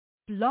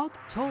Blog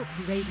Talk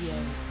Radio.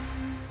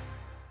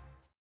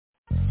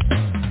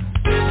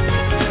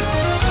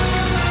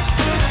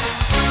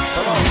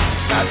 Come on,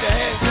 clap your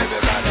hands,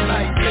 everybody,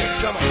 like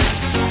this. Come on.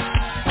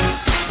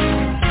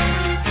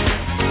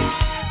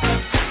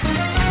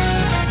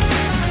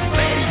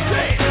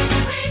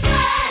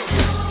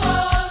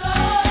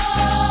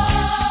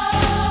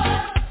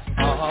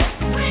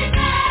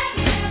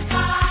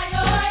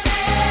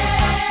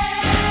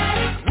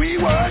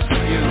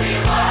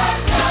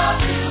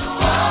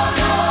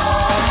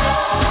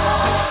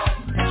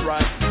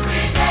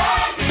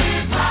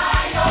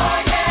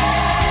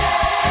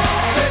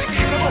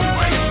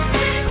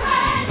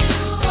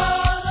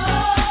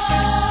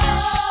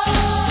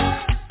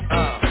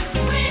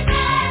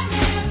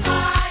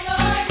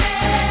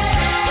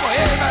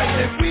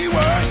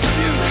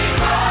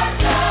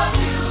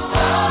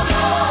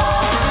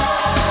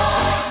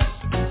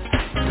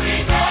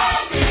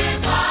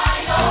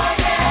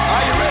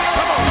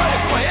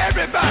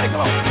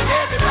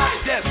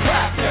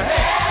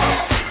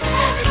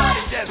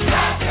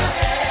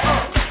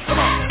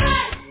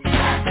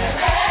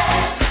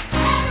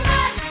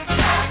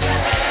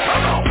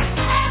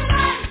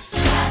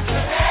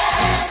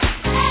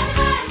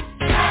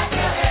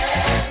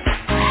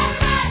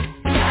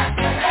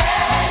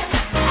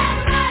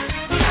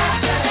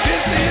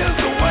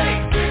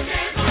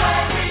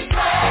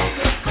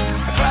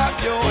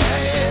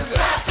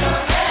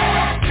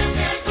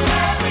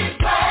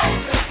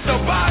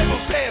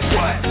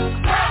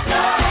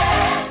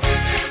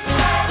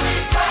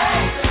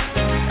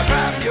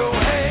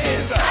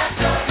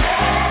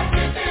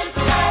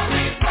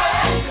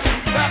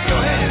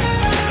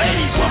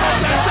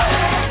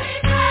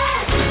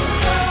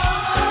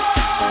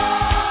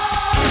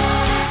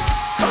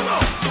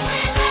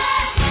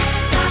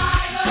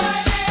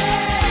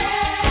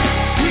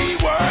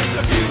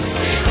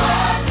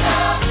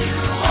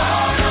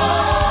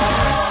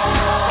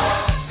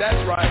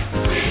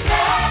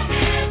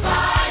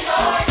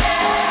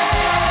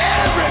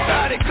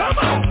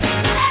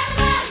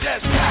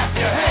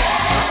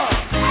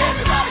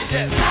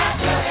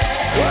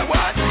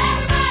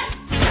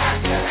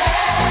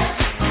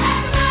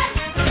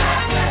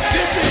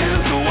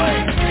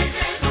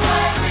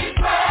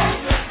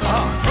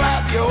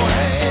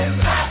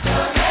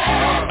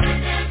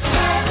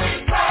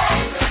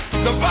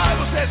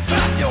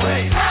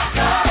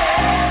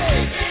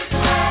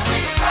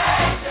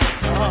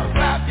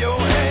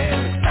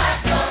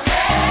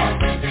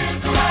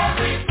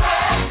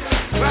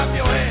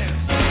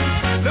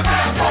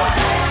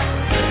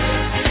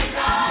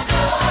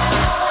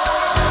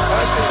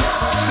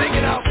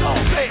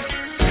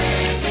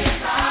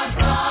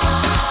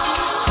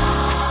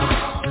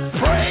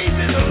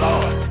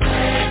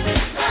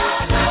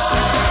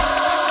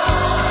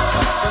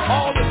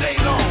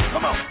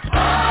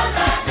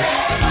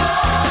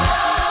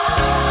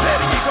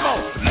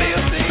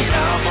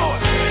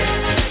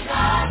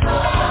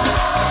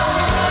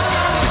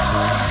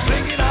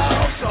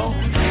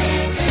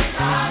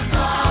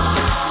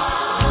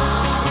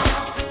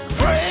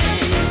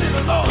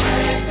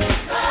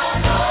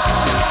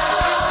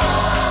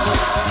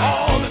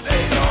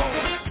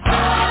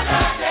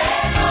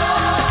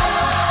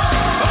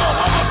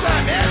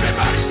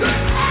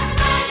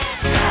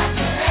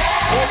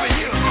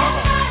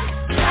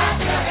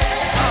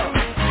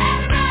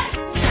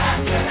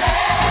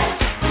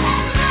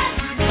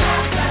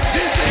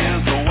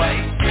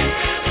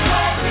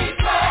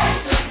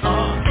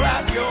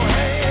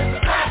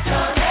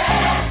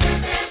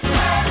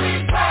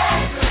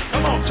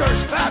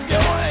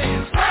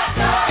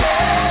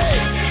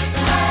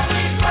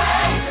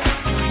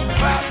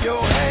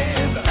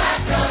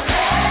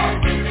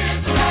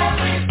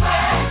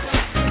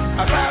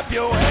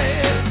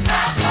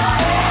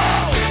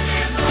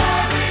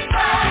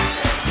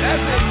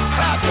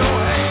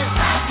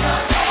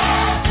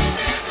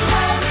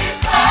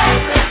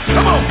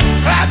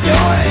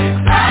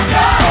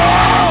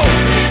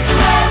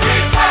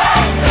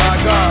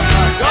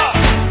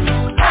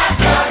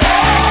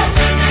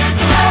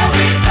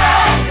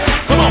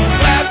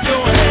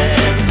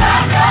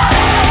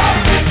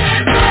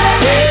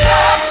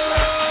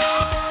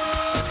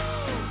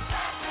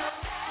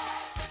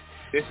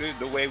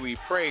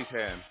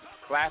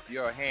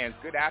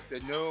 Good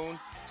afternoon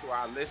to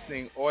our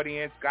listening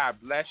audience. God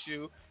bless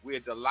you. We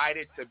are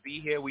delighted to be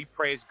here. We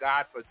praise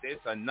God for this,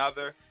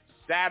 another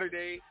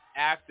Saturday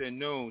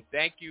afternoon.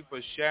 Thank you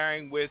for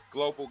sharing with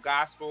Global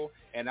Gospel,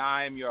 and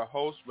I am your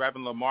host,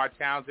 Reverend Lamar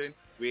Townsend.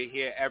 We're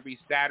here every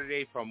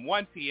Saturday from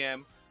 1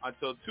 p.m.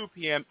 until 2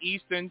 p.m.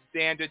 Eastern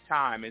Standard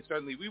Time, and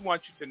certainly we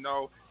want you to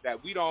know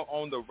that we don't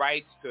own the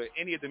rights to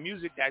any of the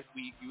music that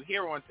you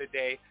hear on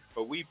today,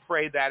 but we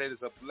pray that it is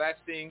a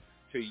blessing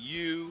to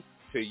you,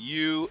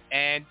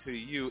 and to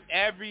you.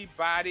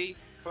 Everybody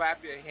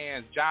clap your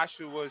hands.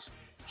 Joshua's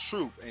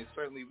troop. And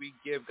certainly we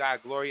give God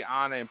glory,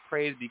 honor, and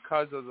praise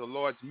because of the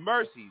Lord's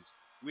mercies.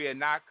 We are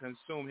not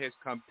consumed. His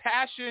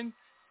compassion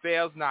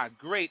fails not.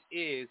 Great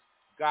is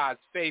God's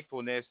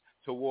faithfulness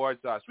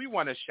towards us. We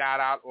want to shout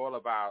out all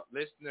of our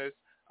listeners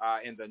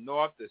in the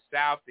north, the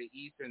south, the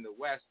east, and the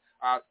west.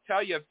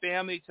 Tell your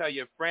family, tell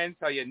your friends,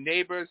 tell your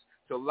neighbors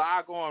to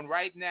log on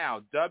right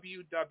now,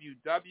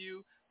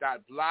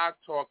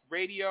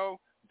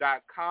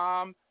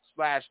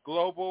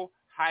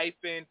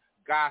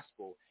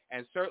 www.blogtalkradio.com/global-gospel.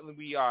 And certainly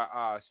we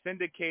are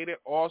syndicated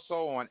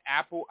also on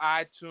Apple,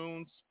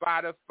 iTunes,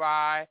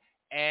 Spotify,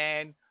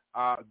 and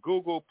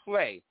Google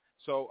Play.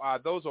 So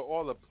those are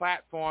all the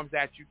platforms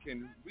that you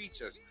can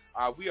reach us.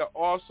 We are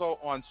also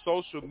on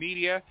social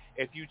media.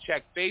 If you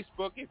check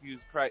Facebook, if you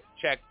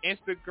check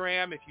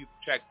Instagram, if you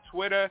check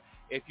Twitter,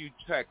 if you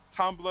check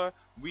Tumblr,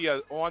 we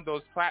are on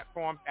those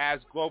platforms as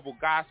Global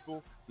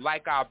Gospel.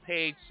 Like our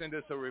page, send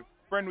us a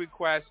friend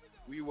request.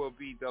 We will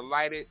be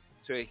delighted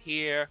to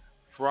hear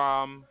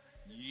from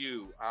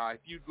you. If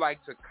you'd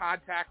like to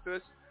contact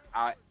us,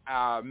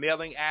 our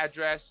mailing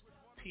address,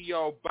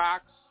 P.O.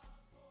 Box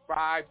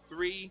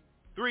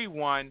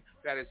 5331.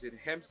 That is in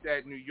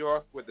Hempstead, New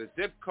York, where the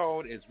zip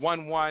code is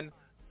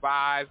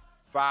 11550.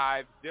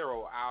 Our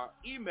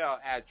email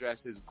address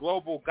is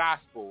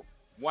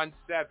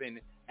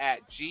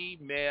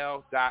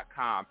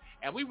globalgospel17@gmail.com.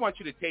 And we want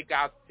you to take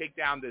down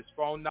this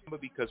phone number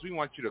because we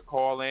want you to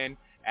call in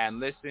and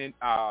listen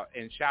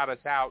and shout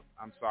us out.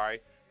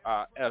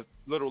 A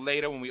little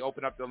later when we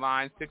open up the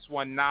line,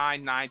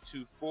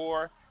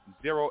 619-924-0800,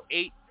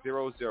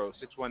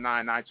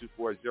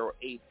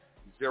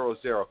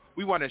 619-924-0800.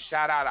 We want to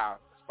shout out our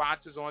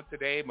sponsors on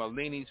today,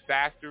 Malini's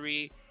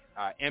Factory,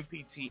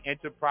 MPT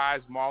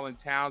Enterprise, Marlon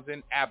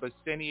Townsend,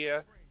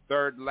 Abyssinia,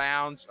 Third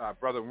Lounge,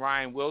 Brother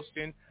Ryan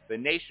Wilson, the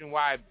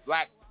Nationwide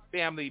Black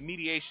Family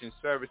Mediation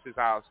Services,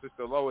 our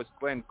Sister Lois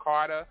Glenn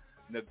Carter,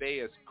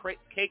 Nevaeh's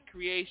Cake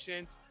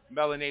Creations,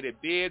 Melanated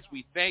Beards.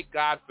 We thank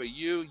God for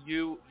you,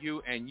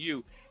 and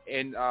you.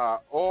 In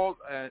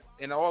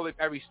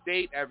every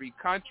state, every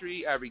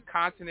country, every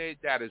continent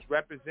that is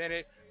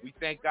represented, we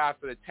thank God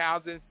for the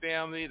Townsend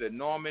family, the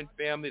Norman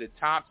family, the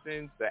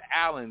Thompsons, the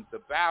Allens, the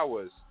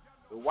Bowers,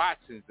 the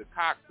Watsons, the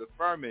Cox, the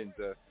Furmans,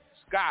 the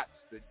Scotts,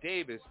 the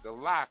Davis, the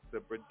Locke, the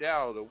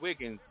Burdell, the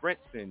Wiggins,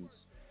 Brinsons,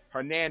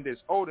 Hernandez,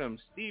 Odom,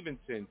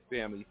 Stevenson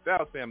family,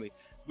 Fell family.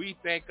 We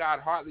thank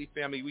God, Hartley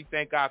family. We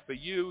thank God for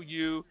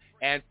you,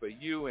 and for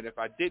you. And if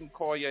I didn't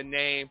call your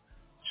name,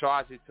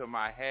 charge it to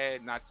my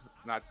head, not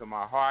to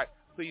my heart.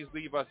 Please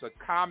leave us a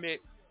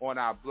comment on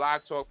our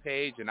Blog Talk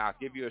page, and I'll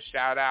give you a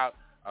shout-out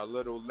a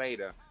little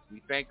later. We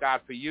thank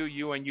God for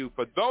you, and you.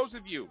 For those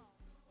of you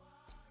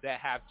that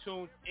have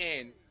tuned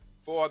in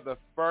for the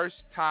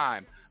first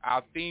time,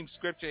 our theme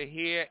scripture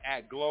here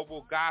at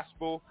Global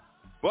Gospel,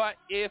 but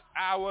if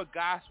our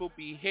gospel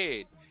be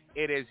hid,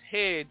 it is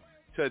hid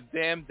to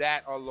them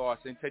that are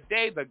lost. And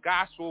today, the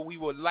gospel, we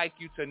would like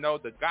you to know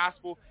the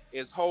gospel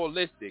is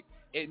holistic.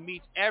 It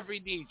meets every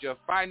need, your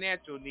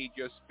financial need,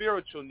 your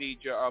spiritual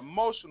need, your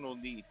emotional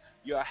need,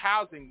 your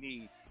housing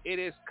need. It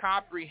is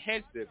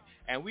comprehensive.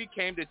 And we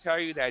came to tell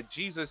you that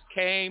Jesus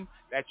came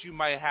that you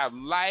might have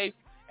life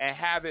and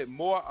have it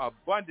more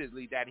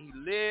abundantly, that he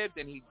lived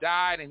and he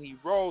died and he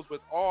rose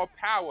with all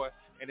power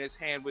in his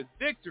hand with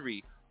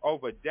victory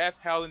over death,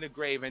 hell, and the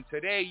grave. And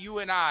today you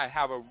and I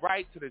have a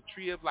right to the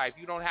tree of life.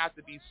 You don't have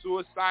to be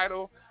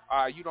suicidal.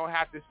 You don't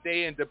have to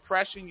stay in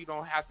depression. You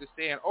don't have to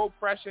stay in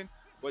oppression,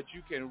 but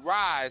you can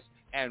rise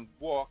and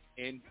walk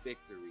in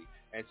victory.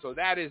 And so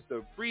that is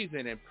the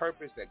reason and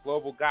purpose that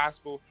Global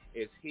Gospel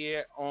is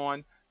here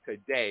on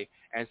today.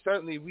 And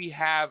certainly we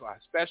have a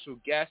special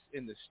guest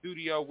in the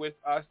studio with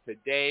us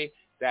today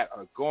that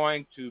are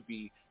going to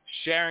be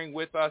sharing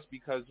with us,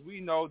 because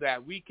we know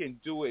that we can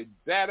do it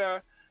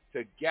better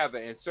together.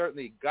 And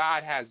certainly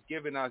God has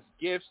given us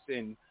gifts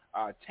and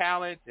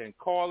talents and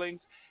callings,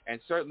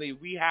 and certainly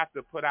we have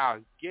to put our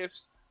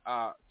gifts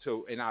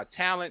and our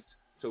talents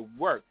to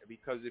work,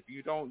 because if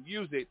you don't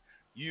use it,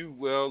 you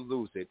will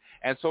lose it.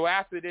 And so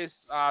after this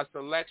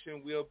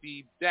selection, we'll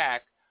be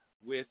back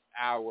with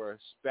our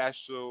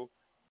special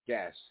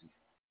guest.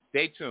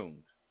 Stay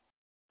tuned.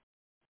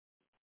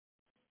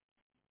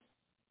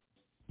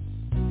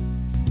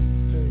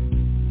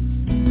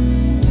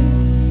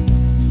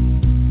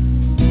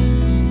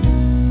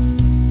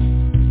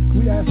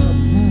 We ask for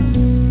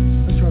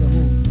home. Let's try to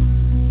home.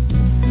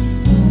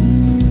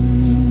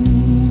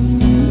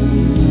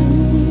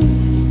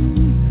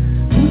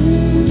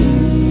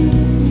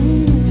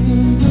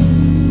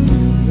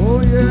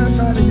 Oh yeah,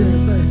 try it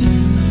again. Say.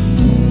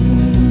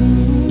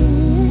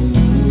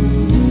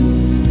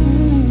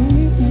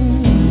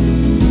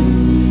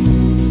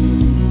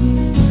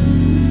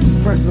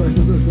 First verse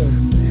is this.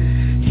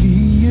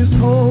 He is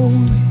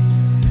holy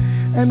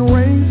and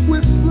reigns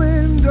with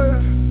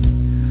splendor.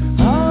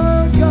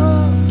 Our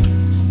God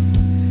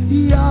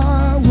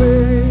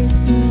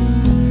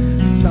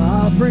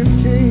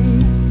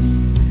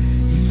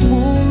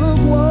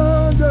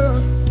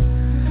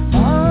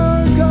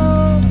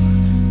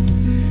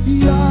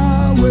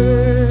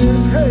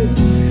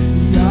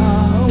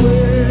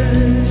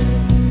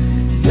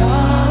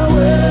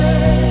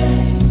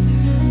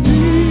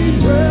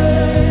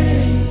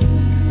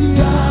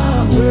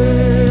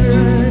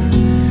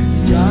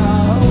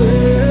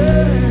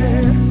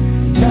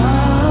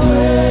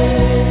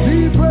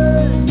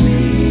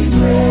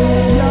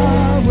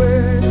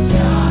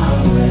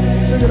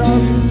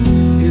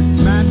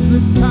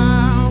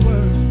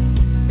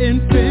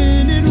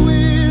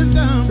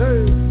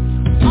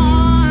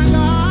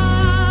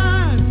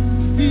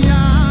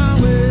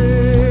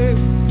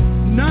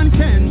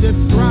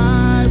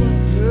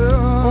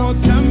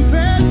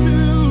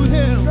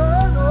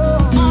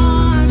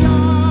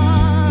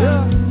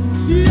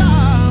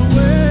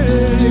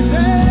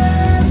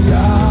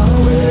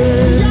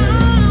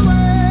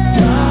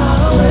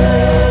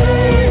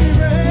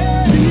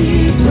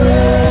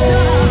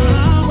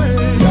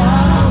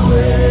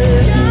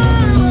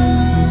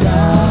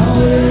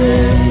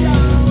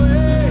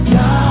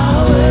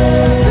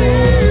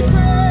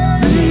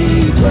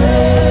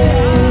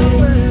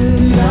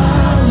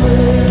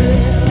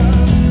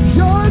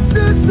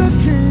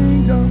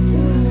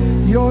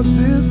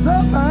forces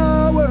of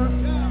power,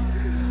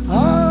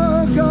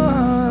 our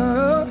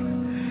God,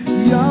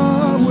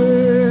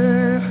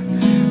 Yahweh,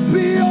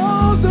 be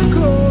all the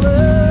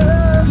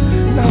glory,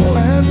 now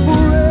and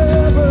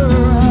forever.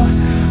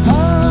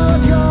 Our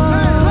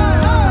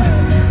God,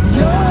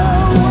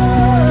 Yahweh,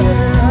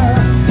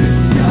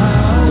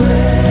 Yahweh,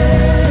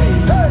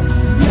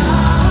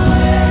 Yahweh,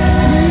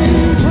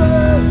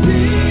 we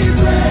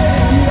praise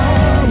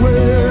Yahweh,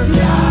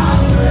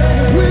 Yahweh,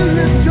 we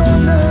lift your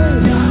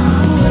name,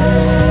 Yahweh,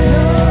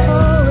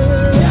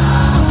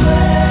 Yahweh,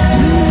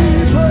 we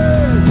praise,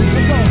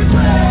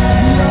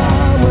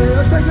 Yahweh,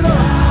 let's take it up,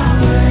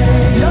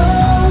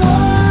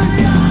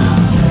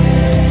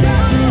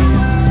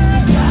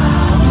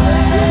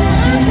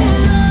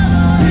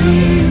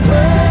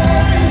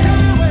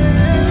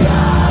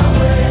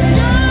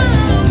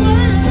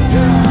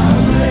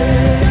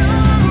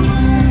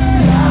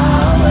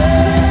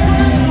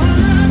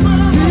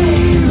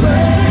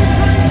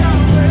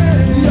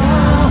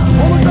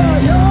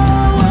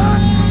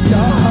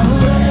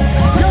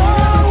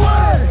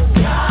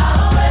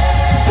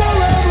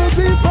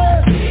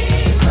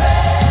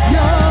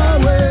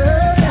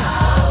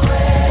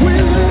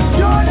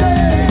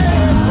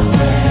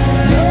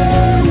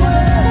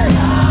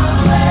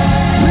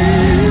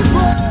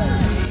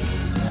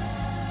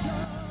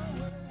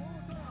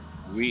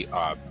 We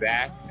are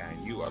back,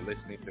 and you are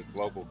listening to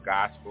Global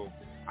Gospel.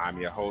 I'm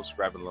your host,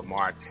 Reverend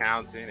Lamar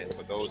Townsend, and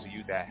for those of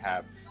you that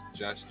have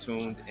just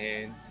tuned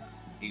in,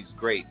 he's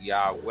great,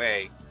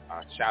 Yahweh.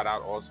 Shout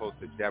out also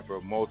to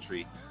Deborah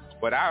Moultrie.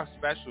 But our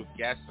special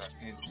guests are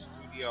in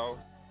studio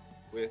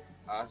with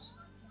us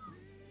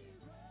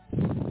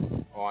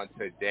on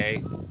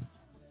today.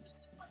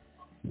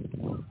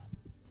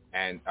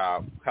 And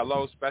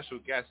hello, special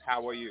guest,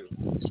 how are you?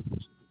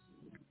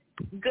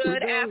 Good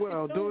Doing afternoon.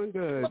 well, doing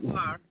good.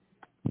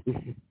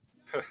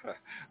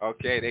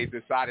 Okay, they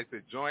decided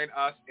to join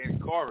us in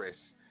chorus.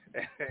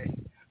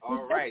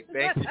 All right,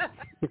 thank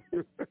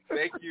you.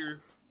 Thank you,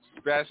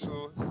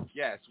 special.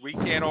 Yes, we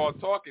can't all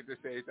talk at the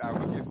same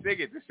time. We can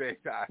sing at the same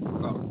time.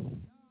 So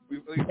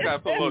we gotta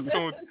put a little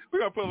tune. We're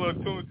gonna put a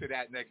little tune to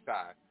that next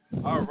time.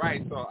 All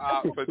right. So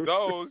for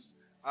those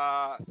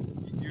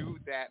you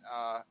that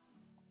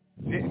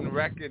didn't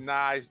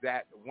recognize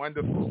that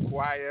wonderful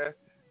choir,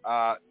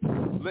 how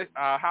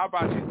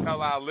about you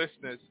tell our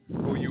listeners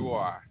who you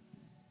are?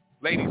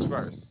 Ladies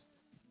first.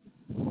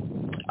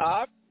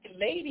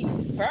 Ladies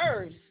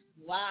first.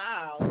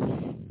 Wow.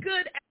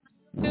 Good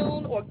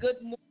afternoon or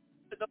good morning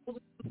to those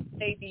who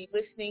may be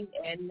listening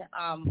in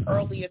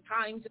earlier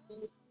times.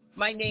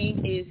 My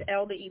name is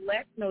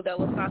Elder-elect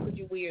Nodella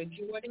Sacajawea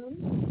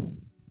Jordan,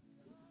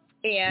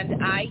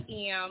 and I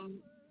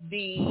am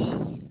the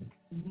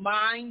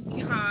mind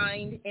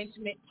behind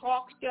Intimate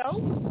Talk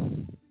Show.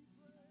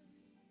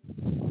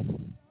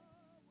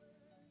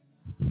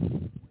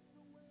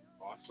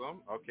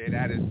 Awesome. Okay,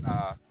 that is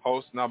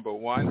host number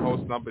one.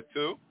 Host number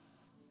two.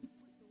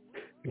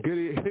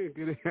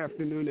 Good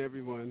afternoon,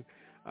 everyone.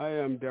 I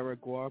am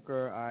Derick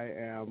Walker. I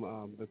am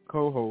the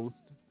co-host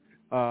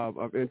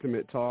of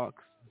Intimate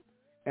Talks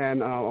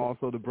and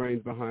also the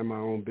brains behind my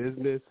own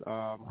business,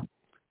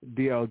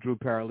 DL Drew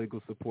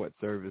Paralegal Support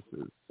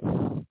Services.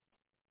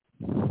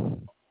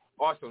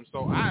 Awesome.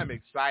 So I am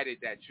excited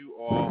that you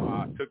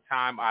all took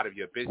time out of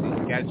your busy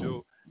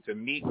schedule to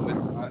meet with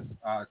us,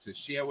 to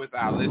share with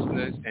our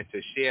listeners, and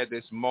to share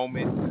this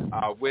moment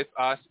with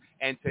us.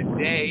 And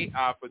today,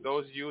 for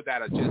those of you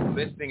that are just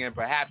listening and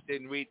perhaps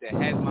didn't read the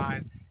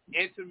headline,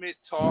 Intimate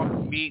Talk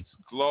meets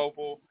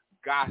Global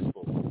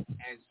Gospel.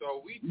 And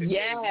so we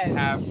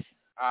have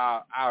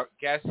our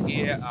guest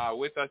here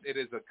with us. It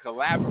is a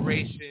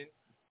collaboration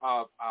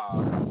of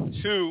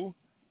two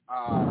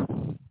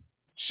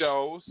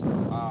shows,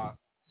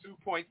 2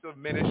 points of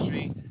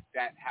ministry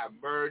that have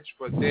merged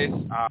for this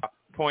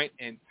point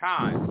in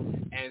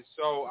time. And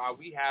so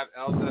we have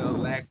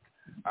Elder-elect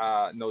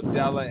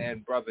Nodella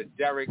and Brother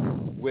Derick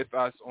with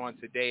us on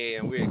today,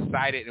 and we're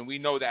excited, and we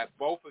know that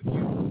both of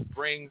you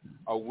bring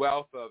a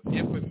wealth of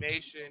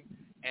information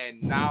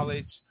and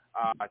knowledge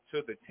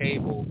to the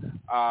table.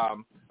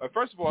 But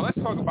first of all, let's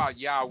talk about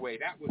Yahweh.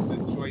 That was the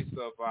choice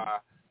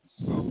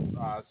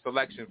of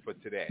selection for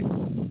today.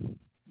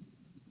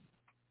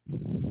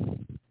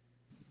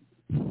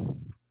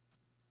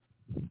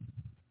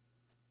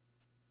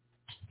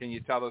 Can you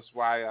tell us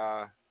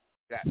why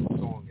that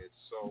song is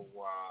so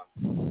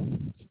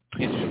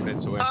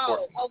instrumental and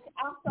important? Oh, okay.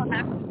 I'm so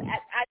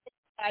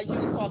happy. You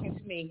were talking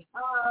to me.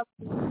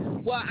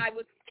 Well, I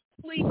was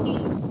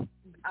pleading.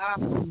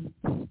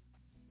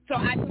 So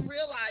I didn't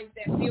realize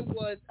that there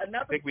was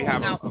another. I think we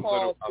have a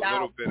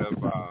little bit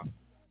of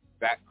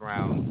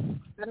background.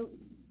 I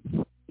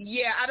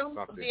don't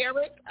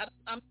Derick. I'm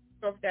not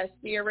sure if that's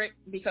Derick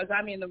because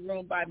I'm in the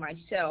room by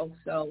myself.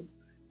 So.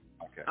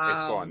 Okay, it's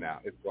gone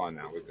now.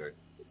 We're good.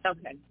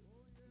 Okay.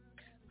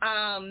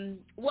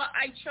 Well,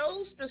 I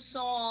chose the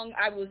song.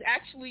 I was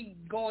actually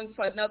going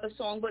for another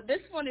song, but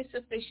this one is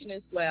sufficient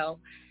as well.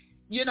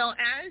 You know,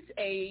 as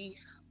a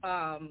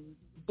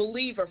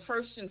believer,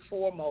 first and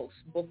foremost,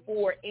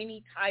 before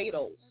any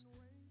titles,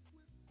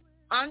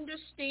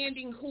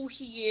 understanding who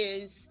he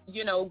is,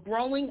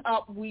 growing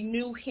up, we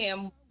knew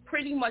him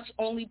pretty much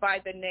only by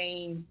the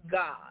name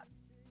God.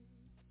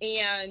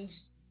 And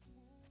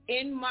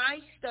in my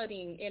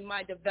studying, in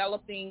my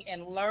developing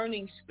and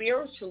learning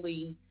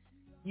spiritually,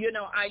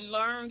 I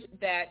learned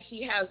that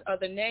he has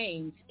other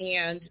names.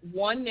 And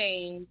one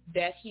name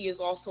that he is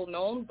also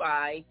known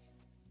by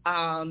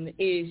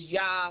is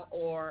Yah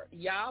or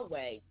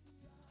Yahweh.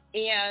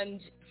 And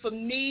for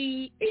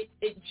me,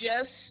 it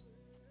just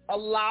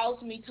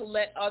allows me to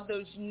let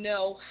others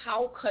know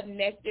how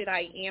connected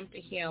I am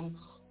to him,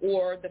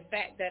 or the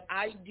fact that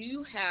I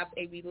do have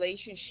a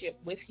relationship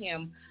with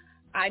him.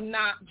 I'm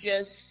not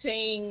just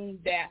saying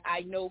that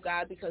I know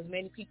God, because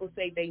many people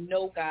say they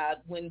know God,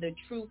 when the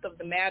truth of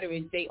the matter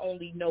is they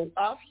only know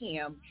of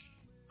him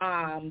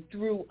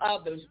through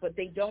others, but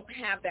they don't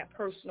have that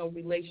personal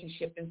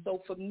relationship. And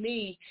so for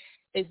me,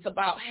 it's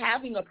about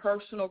having a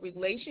personal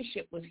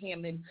relationship with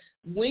him. And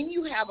when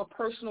you have a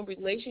personal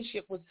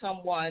relationship with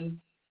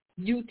someone,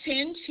 you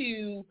tend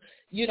to,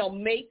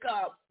 make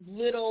up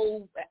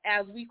little,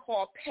 as we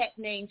call, pet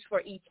names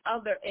for each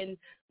other. And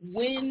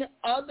when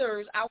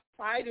others,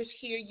 outsiders,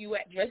 hear you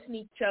addressing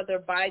each other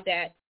by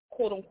that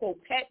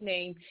quote-unquote pet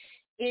name,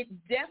 it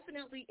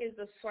definitely is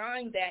a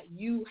sign that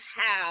you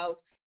have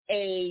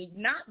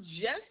not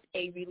just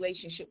a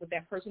relationship with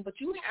that person, but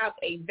you have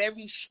a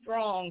very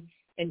strong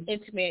and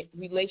intimate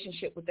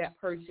relationship with that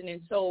person.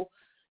 And so,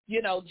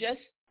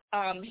 just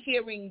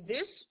hearing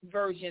this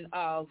version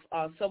of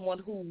someone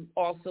who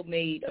also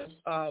made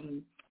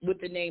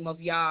with the name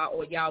of Yah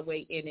or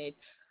Yahweh in it,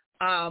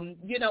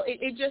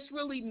 it just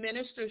really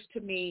ministers to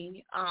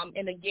me.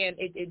 And again,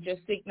 it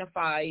just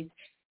signifies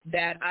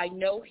that I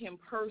know him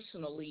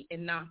personally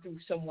and not through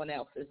someone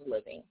else's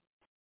living.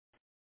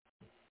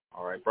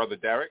 All right, Brother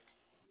Derick.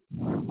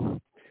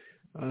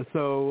 As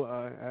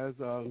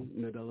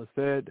Nodella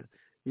said,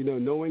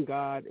 knowing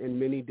God in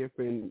many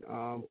different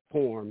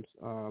forms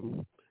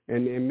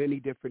and in many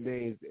different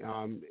names.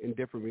 In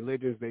different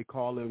religions, they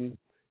call him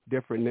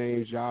different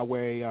names,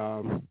 Yahweh,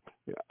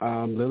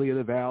 Lily of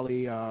the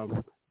Valley.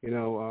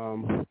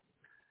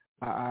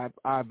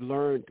 I've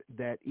learned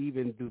that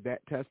even through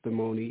that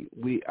testimony,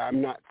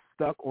 I'm not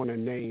stuck on a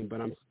name,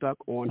 but I'm stuck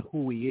on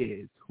who he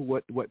is,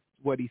 what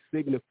he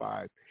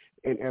signifies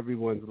in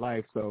everyone's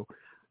life. So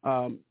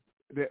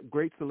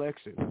great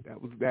selection.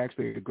 That was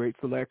actually a great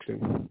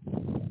selection.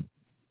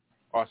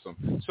 Awesome.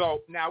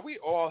 So now we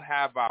all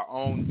have our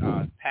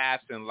own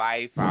paths in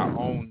life, our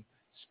own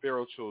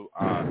spiritual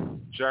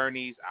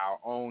journeys, our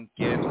own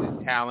gifts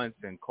and talents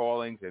and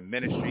callings and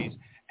ministries.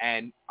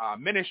 And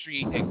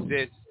ministry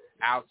exists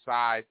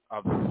outside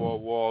of the four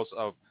walls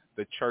of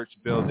the church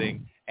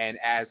building. And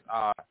as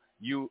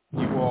you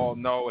all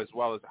know, as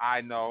well as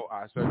I know,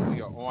 certainly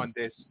are on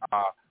this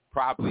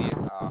probably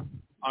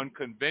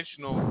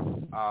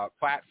unconventional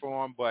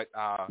platform, but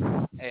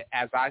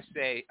as I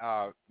say,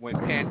 when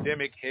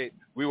pandemic hit,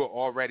 we were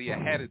already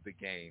ahead of the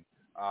game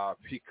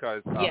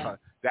because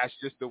that's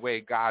just the way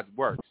God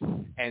works.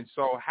 And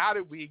so how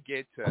did we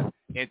get to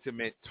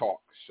Intimate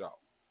Talk Show?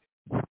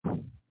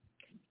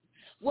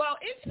 Well,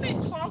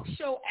 Intimate Talk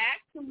Show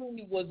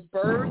actually was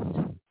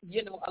birthed,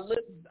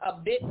 a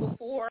bit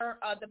before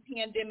the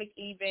pandemic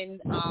even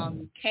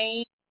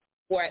came,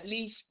 or at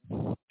least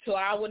to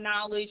our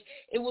knowledge.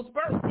 It was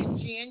birthed in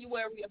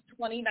January of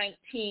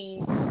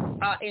 2019,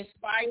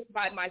 inspired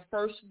by my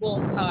first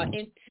book,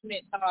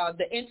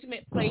 The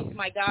Intimate Place,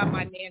 My God,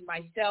 My Man,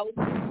 Myself.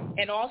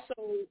 And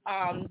also,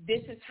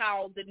 this is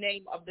how the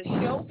name of the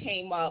show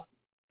came up,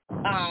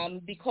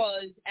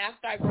 because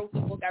after I wrote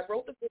the book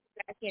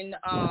back in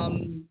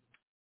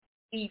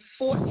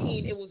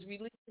 2014. It was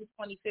released in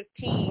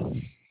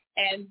 2015.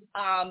 And,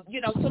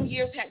 some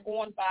years had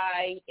gone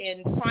by,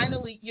 and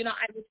finally,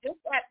 I was just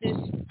at this,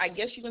 I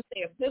guess you can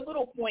say, a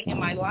pivotal point in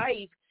my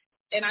life.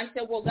 And I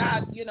said, well,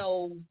 God,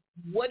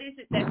 what is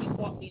it that you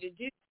want me to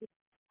do?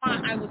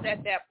 I was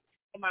at that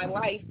point in my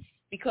life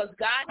because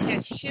God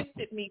had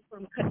shifted me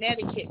from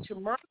Connecticut to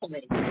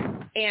Maryland.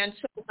 And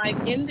so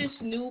I'm in this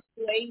new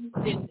place,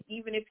 and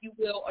even if you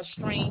will, a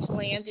strange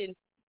land. And,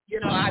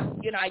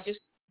 I just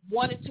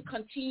wanted to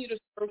continue to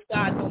serve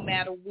God no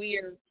matter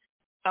where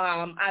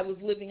I was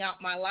living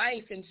out my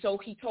life. And so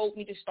he told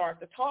me to start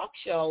the talk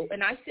show.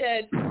 And I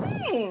said,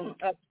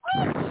 a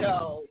talk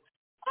show.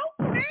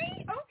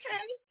 Okay.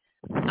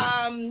 I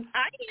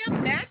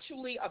am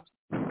naturally a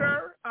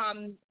talker.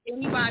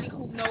 Anybody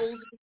who knows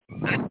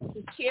I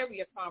can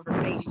carry a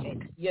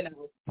conversation,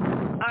 So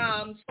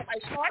I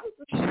started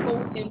the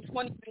show in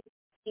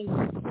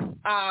 2019,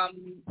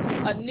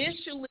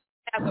 initially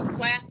as a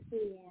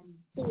platform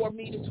for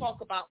me to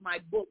talk about my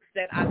books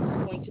that I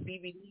was going to be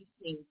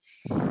releasing.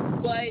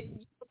 But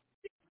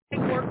it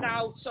worked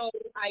out, so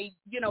I,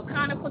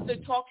 kind of put the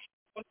talk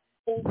show on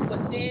hold.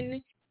 But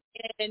then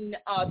in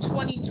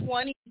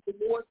 2020, the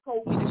Lord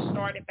told me to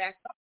start it back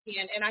up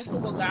again. And I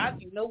said, well,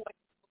 God, what,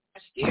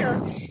 last year,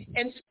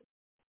 and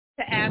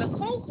to add a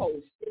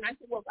co-host. And I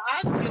said, well,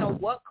 God,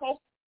 what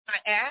co-host can I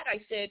add? I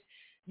said,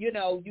 You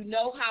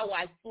know how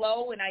I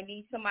flow, and I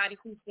need somebody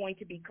who's going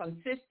to be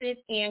consistent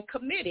and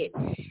committed.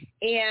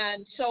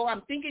 And so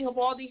I'm thinking of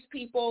all these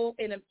people,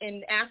 and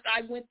after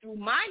I went through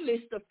my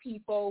list of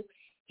people,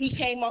 he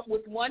came up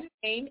with one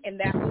name, and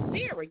that was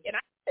Derick. And I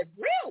said,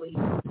 really? So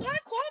I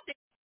called him.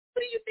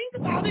 What do you think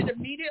about it?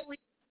 Immediately,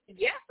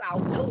 yes, I'll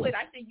do it.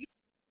 I said,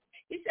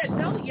 he said,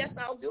 no, yes,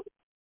 I'll do it.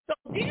 So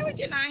Derick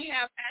and I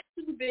have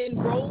actually been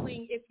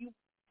rolling, if you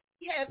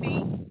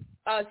heavy,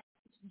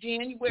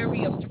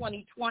 January of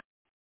 2020.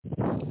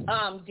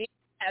 Derick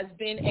has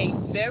been a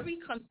very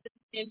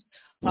consistent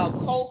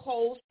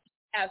co-host,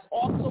 has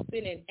also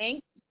been an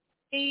anchor,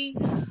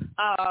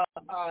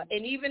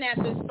 and even at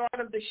the start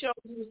of the show,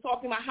 we were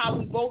talking about how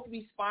we both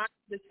respond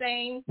the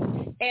same,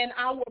 and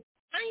our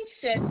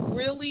mindset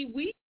really,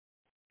 we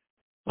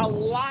a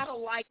lot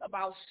alike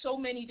about so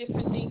many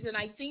different things, and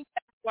I think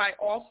that's why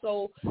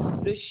also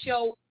the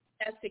show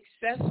is as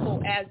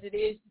successful as it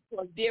is,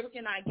 because Derick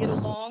and I get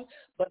along.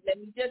 But let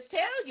me just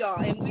tell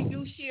y'all, and we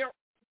do share,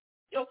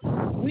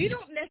 we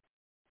don't necessarily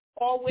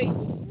always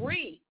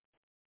agree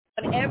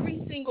on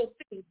every single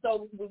thing,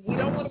 so we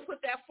don't want to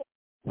put that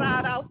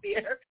side out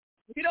there.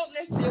 We don't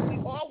necessarily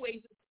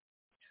always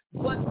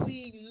agree, but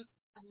we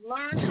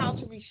learn how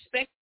to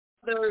respect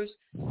others,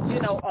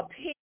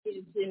 opinions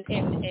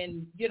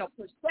and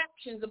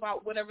perceptions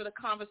about whatever the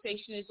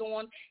conversation is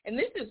on. And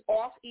this is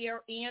off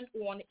air and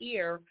on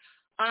air.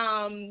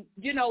 And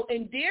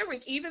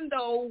Derick, even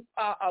though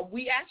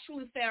we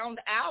actually found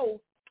out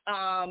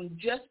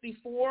just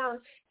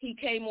before he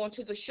came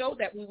onto the show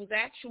that we was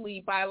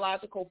actually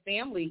biological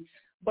family,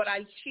 but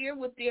I share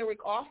with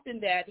Derick often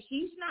that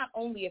he's not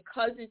only a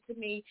cousin to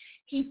me,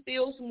 he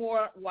feels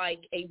more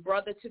like a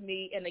brother to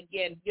me. And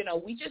again,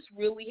 we just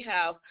really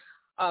have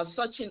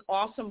such an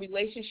awesome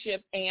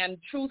relationship, and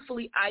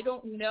truthfully, I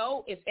don't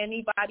know if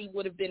anybody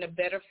would have been a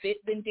better fit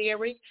than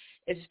Derick,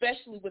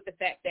 especially with the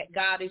fact that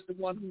God is the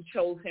one who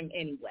chose him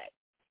anyway.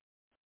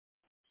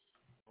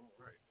 All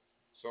right.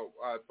 So,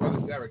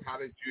 Brother Derick, how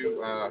did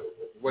you?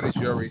 What is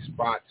your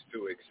response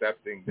to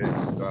accepting this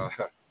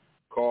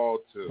call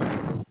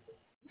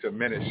to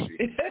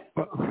ministry?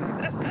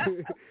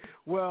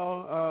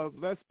 Well,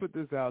 let's put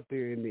this out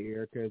there in the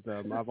air, because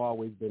I've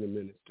always been a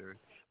minister.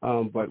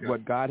 But okay,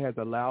 what God has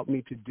allowed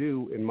me to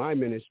do in my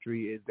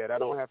ministry is that I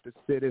don't have to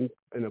sit in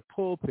a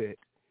pulpit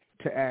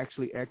to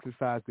actually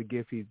exercise the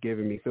gift he's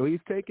given me. So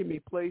he's taken me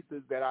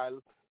places that I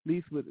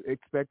least would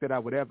expect that I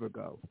would ever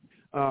go,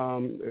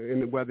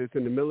 and whether it's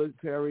in the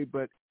military,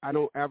 but I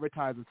don't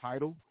advertise a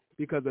title,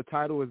 because the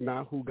title is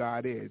not who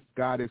God is.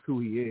 God is who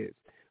he is.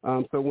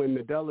 So when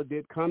Nodella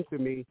did come to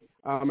me,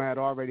 I had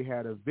already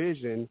had a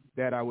vision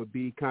that I would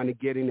be kind of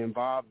getting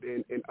involved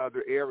in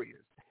other areas.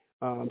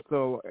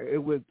 So it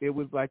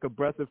was like a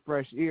breath of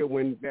fresh air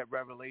when that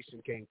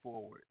revelation came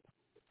forward.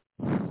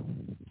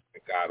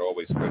 God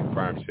always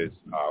confirms his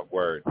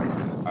word.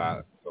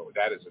 So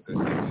that is a good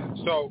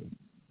thing. So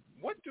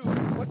what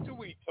do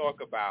we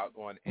talk about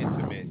on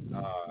Intimate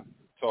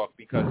Talk?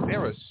 Because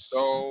there are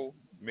so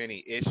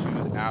many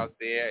issues out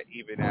there,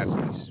 even as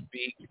we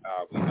speak.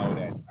 We know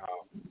that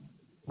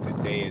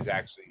today is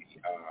actually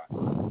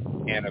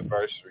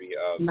anniversary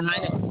of 9/11.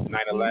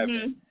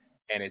 Mm-hmm.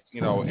 And it's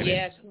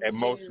it's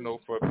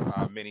emotional for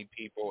many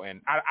people, and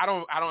I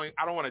don't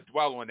want to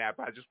dwell on that,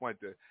 but I just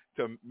wanted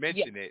to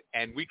mention it.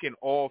 And we can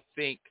all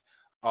think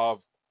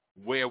of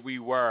where we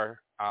were.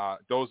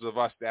 Those of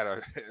us that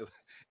are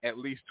at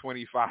least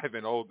 25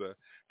 and older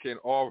can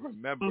all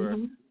remember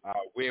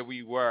where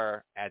we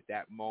were at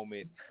that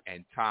moment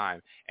and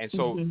time. And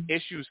so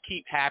issues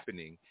keep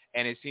happening,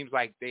 and it seems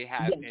like they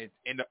have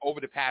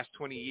over the past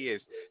 20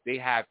 years they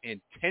have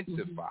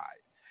intensified.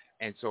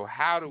 And so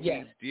how do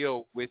we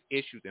deal with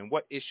issues, and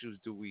what issues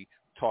do we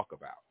talk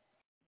about?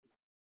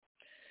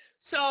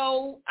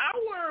 So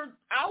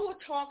our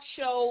talk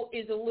show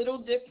is a little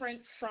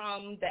different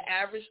from the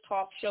average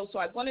talk show. So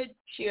I want to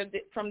share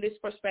from this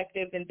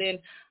perspective, and then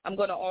I'm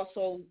going to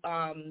also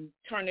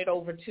turn it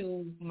over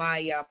to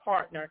my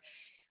partner.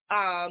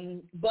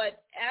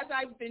 But as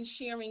I've been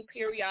sharing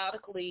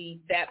periodically,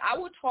 that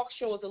our talk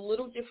show is a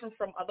little different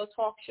from other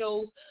talk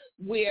shows,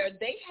 where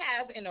they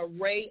have an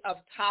array of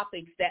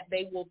topics that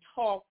they will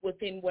talk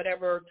within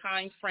whatever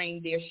time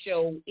frame their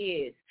show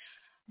is.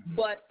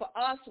 But for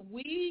us,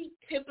 we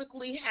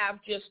typically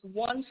have just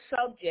one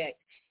subject.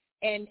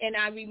 And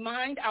I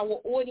remind our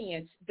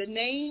audience, the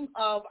name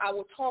of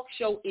our talk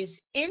show is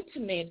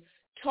Intimate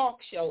Talk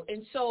Show.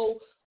 And so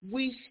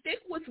we stick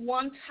with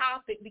one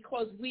topic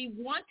because we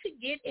want to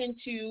get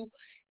into,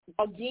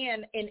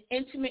 again, an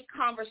intimate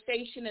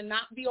conversation and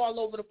not be all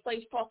over the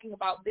place talking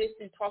about this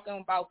and talking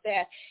about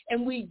that.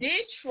 And we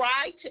did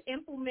try to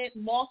implement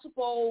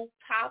multiple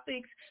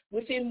topics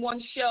within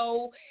one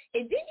show.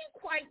 It didn't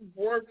quite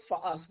work for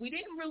us. We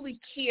didn't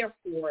really care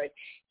for it.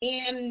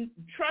 And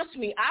trust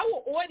me,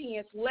 our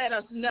audience let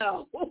us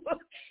know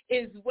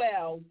as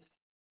well.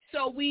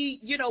 So we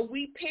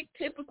pick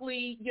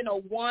typically,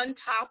 one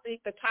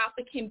topic. The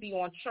topic can be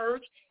on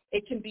church.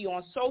 It can be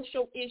on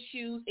social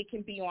issues. It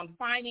can be on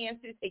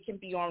finances. It can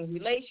be on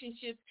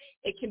relationships.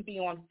 It can be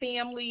on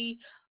family.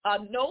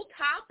 No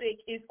topic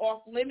is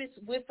off limits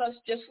with us,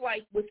 just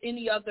like with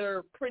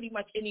pretty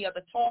much any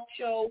other talk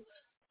show.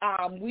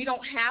 We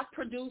don't have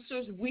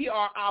producers. We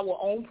are our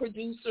own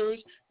producers.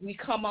 We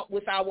come up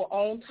with our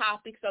own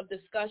topics of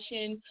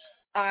discussion.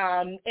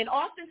 And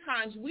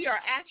oftentimes we are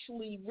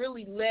actually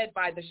really led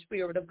by the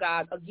Spirit of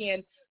God.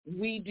 Again,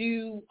 we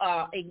do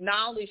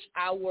acknowledge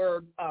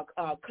our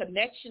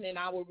connection and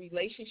our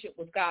relationship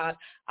with God.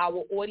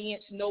 Our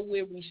audience know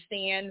where we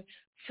stand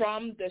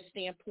from the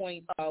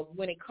standpoint of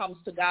when it comes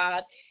to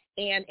God.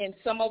 And in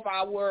some of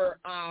our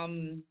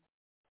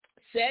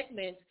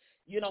segments,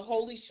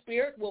 Holy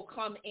Spirit will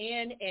come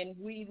in and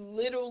we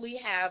literally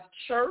have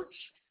church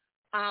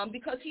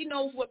because he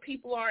knows what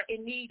people are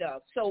in need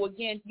of. So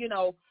again,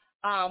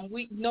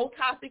 no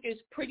topic is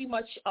pretty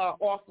much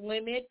off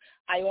limit.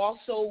 I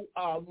also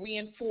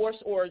reinforce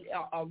or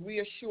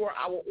reassure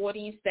our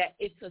audience that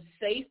it's a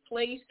safe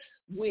place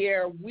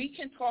where we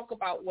can talk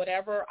about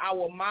whatever.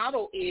 Our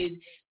motto is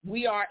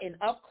we are an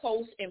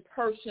up-close and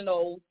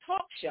personal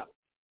talk show.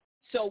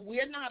 So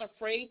we're not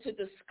afraid to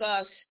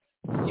discuss,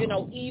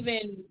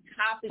 even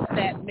topics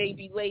that may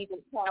be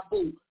labeled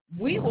taboo.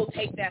 We will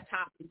take that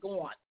topic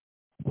on.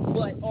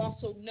 But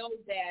also know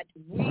that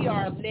we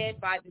are led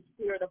by the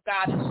Spirit of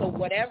God. And so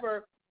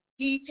whatever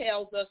he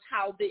tells us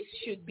how this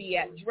should be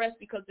addressed,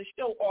 because the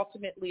show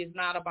ultimately is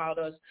not about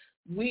us.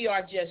 We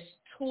are just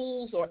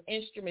tools or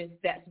instruments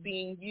that's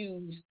being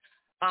used,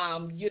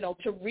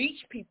 to reach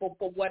people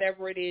for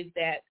whatever it is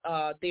that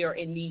they're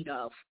in need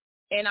of.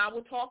 And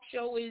our talk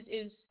show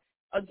is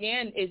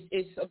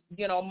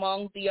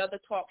among the other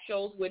talk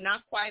shows. We're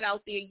not quite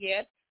out there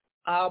yet.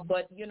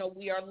 But,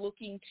 we are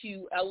looking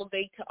to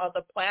elevate to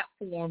other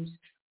platforms,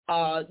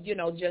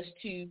 just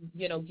to,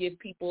 give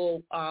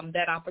people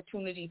that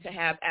opportunity to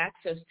have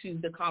access to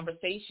the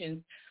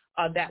conversations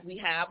that we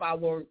have.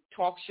 Our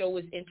talk show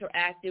is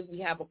interactive. We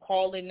have a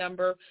call-in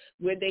number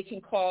where they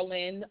can call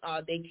in.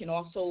 They can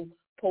also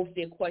post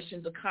their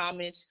questions or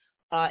comments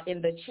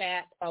in the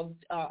chat of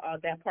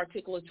that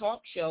particular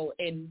talk show,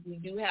 and we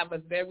do have a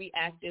very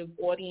active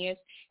audience,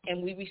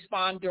 and we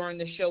respond during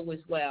the show as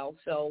well.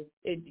 So,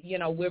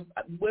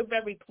 we're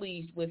very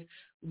pleased with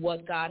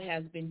what God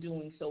has been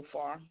doing so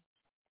far.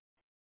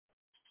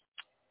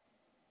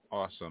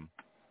 Awesome.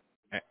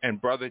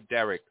 And Brother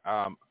Derick,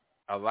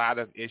 a lot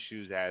of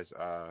issues, as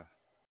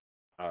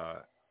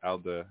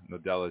Elder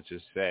Nodella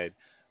just said,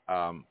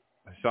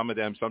 some of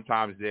them,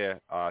 sometimes they're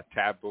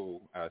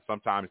taboo.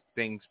 Sometimes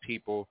things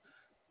people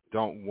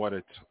don't want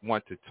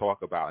to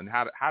talk about. And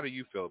how do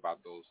you feel about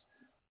those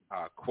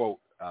quote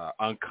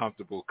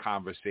uncomfortable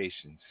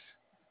conversations?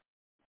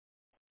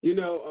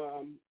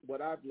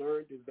 What I've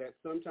learned is that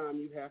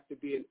sometimes you have to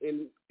be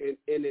in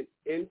an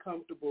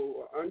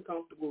uncomfortable or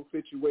uncomfortable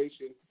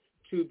situation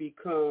to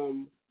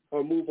become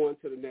or move on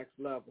to the next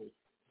level.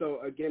 So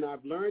again,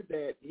 I've learned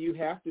that you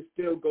have to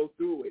still go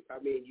through it. I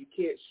mean, you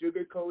can't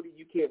sugarcoat it,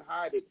 you can't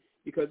hide it,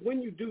 because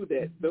when you do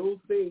that, those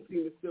things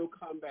seem to still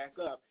come back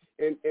up.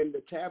 And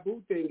the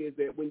taboo thing is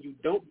that when you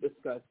don't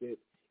discuss it,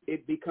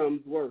 it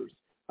becomes worse.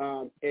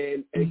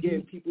 And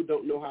again, people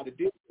don't know how to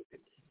deal with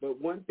it.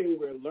 But one thing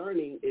we're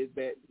learning is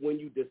that when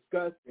you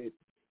discuss it,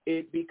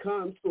 it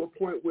becomes to a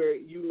point where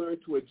you learn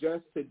to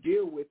adjust to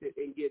deal with it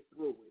and get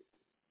through it.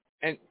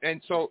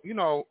 And so,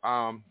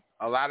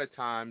 a lot of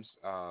times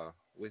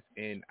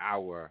within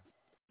our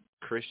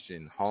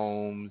Christian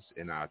homes,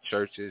 in our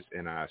churches,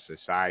 in our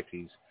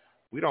societies,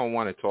 we don't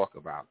want to talk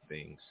about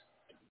things.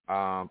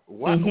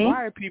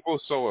 Why are people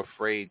so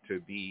afraid to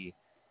be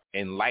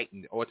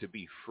enlightened or to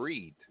be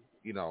freed,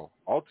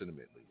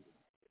 ultimately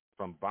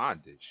from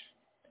bondage?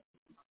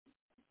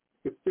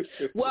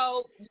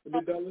 Well,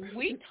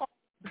 we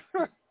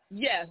talked.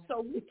 Yeah,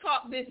 so we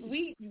talked this.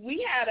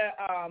 We had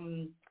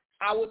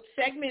our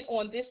segment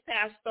on this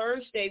past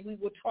Thursday. We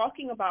were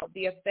talking about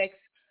the effects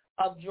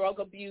of drug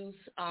abuse.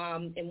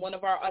 In one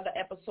of our other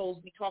episodes,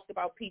 we talked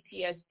about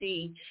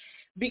PTSD.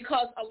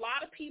 Because a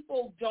lot of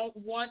people don't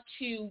want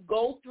to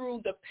go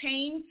through the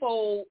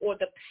painful or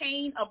the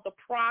pain of the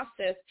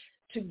process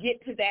to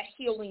get to that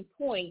healing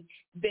point.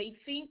 They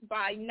think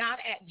by not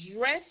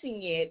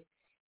addressing it,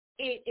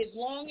 as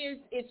long as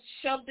it's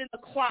shoved in the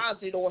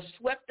closet or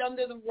swept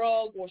under the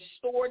rug or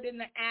stored in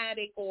the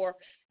attic or,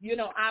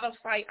 out of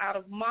sight, out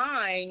of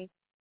mind,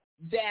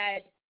 that,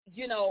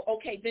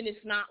 okay, then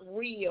it's not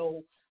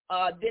real.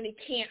 Then it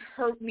can't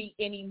hurt me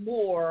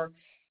anymore.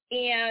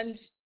 And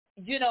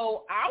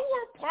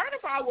our part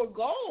of our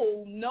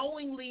goal,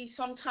 knowingly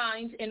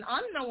sometimes and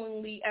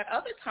unknowingly at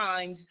other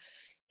times,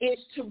 is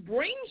to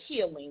bring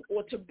healing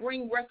or to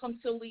bring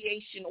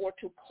reconciliation or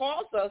to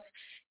cause us,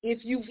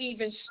 if you've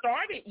even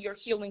started your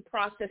healing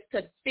process,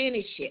 to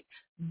finish it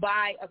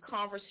by a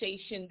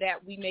conversation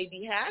that we may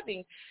be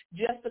having.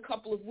 Just a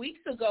couple of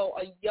weeks ago,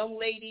 a young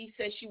lady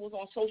said she was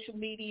on social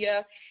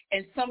media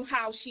and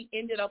somehow she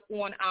ended up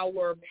on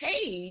our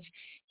page,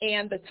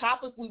 and the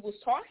topic we was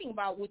talking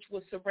about, which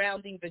was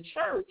surrounding the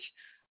church,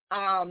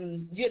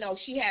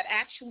 she had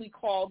actually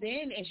called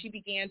in and she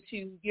began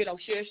to,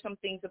 share some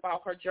things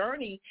about her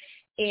journey.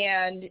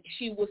 And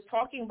she was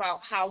talking about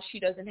how she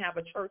doesn't have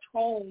a church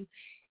home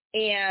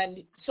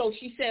And so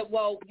she said,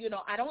 well,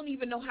 I don't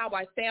even know how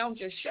I found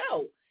your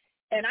show.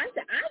 And I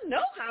said, I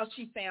know how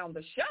she found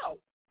the show,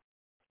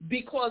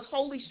 because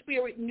Holy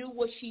Spirit knew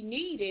what she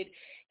needed.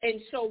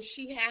 And so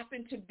she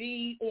happened to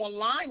be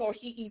online, or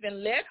he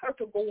even led her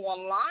to go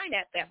online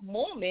at that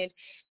moment,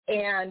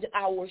 and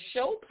our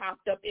show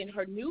popped up in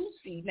her news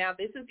feed. Now,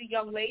 this is a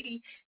young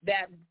lady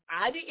that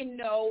I didn't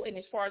know, and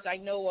as far as I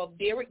know of,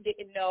 Derick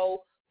didn't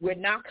know. We're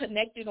not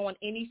connected on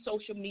any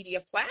social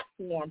media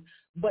platform,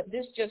 but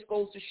this just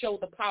goes to show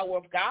the power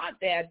of God,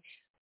 that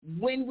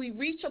when we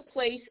reach a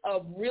place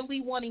of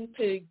really wanting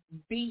to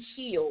be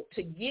healed,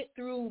 to get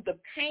through the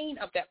pain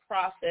of that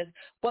process,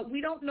 but we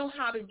don't know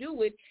how to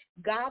do it,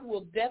 God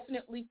will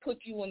definitely put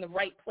you in the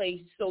right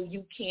place so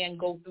you can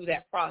go through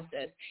that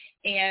process.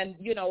 And,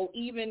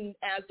 even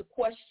as the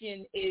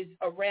question is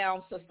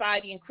around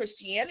society and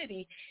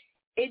Christianity,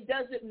 it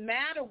doesn't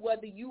matter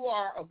whether you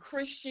are a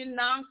Christian,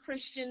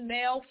 non-Christian,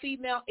 male,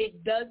 female.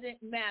 It doesn't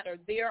matter.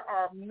 There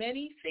are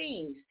many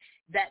things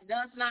that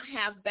does not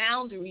have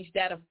boundaries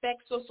that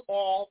affects us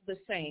all the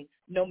same,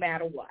 no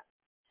matter what.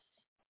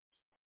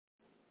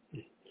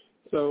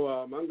 So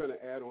I'm going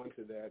to add on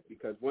to that,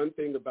 because one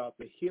thing about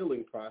the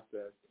healing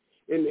process,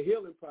 in the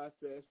healing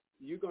process,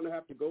 you're going to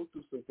have to go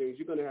through some things.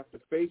 You're going to have to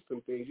face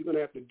some things. You're going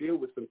to have to deal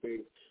with some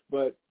things.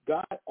 But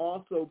God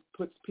also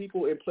puts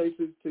people in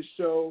places to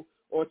show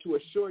or to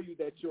assure you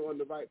that you're on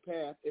the right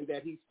path and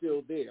that he's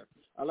still there.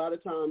 A lot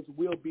of times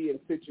we'll be in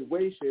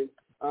situations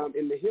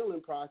in the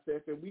healing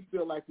process, and we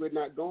feel like we're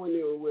not going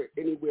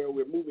anywhere,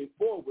 we're moving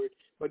forward.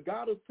 But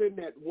God will send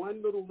that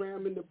one little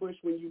ram in the bush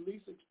when you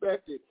least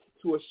expect it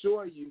to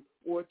assure you,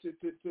 or to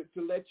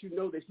let you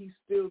know that he's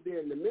still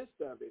there in the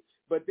midst of it.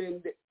 But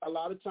then a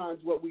lot of times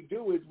what we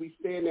do is we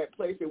stay in that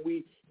place and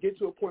we get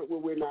to a point where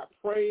we're not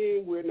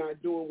praying, we're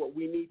not doing what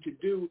we need to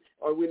do,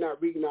 or we're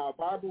not reading our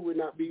Bible, we're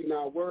not reading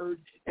our word,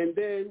 and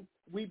then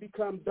we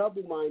become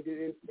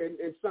double-minded,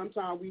 and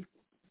sometimes we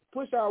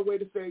push our way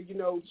to say,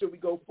 should we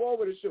go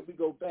forward or should we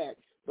go back?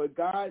 But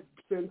God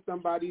sends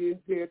somebody in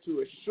there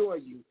to assure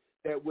you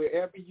that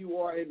wherever you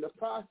are in the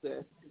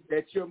process,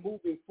 that you're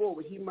moving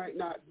forward. He might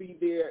not be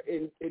there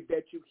and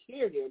that you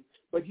hear him,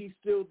 but he's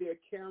still there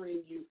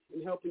carrying you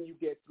and helping you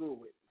get through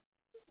it.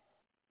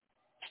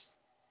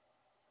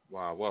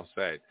 Wow, well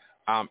said.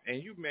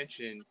 And you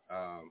mentioned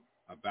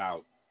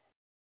about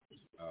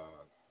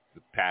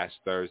the past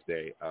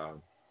Thursday.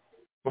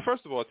 Well,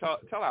 first of all, tell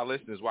our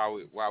listeners while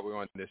we're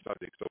on this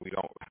subject,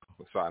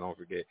 so I don't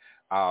forget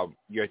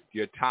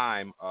your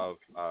time of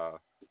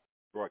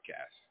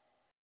broadcast.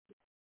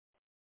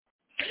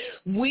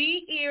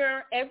 We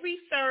air every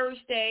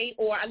Thursday,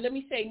 or let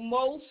me say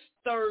most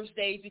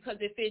Thursdays, because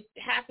if it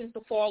happens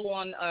to fall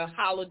on a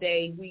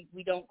holiday,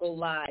 we don't go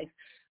live.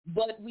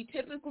 But we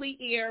typically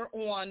air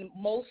on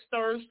most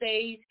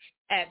Thursdays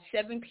at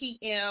 7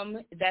 p.m.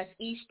 That's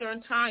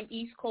Eastern time,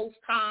 East Coast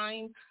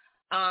time.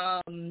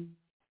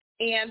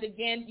 And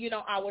again,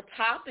 our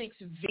topics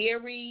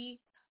vary,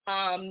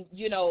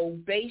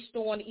 based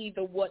on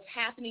either what's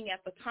happening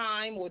at the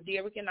time, or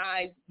Derick and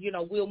I,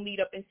 we'll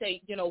meet up and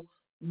say,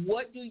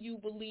 what do you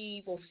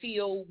believe or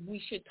feel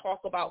we should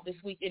talk about this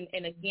week?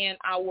 And again,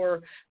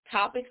 our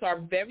topics are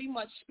very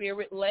much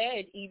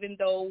spirit-led, even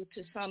though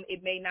to some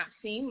it may not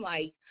seem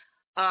like.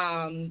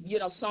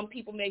 Some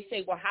people may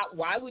say, well,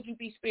 why would you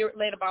be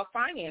spirit-led about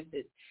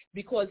finances?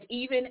 Because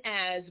even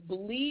as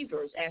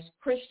believers, as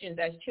Christians,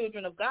 as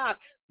children of God,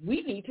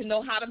 we need to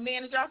know how to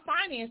manage our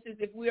finances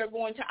if we are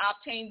going to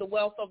obtain the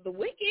wealth of the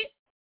wicked.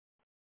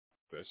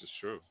 This is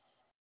true.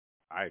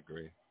 I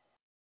agree.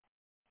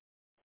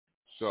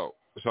 So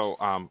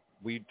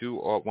we do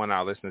want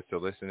our listeners to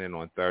listen in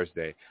on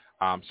Thursday.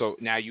 So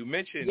now you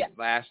mentioned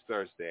last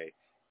Thursday,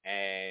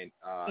 and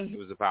it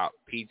was about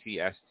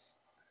PTSD,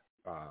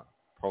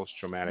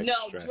 post-traumatic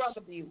stress. No, drug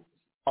abuse.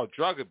 Oh,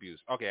 drug abuse.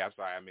 Okay, I'm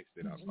sorry, I mixed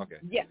it up. Okay.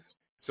 Yes.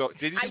 So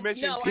did you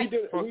mention? We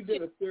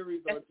did a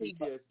series on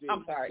PTSD.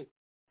 I'm sorry.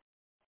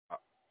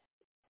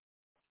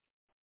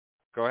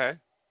 Go ahead.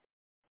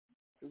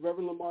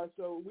 Reverend Lamar,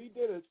 so we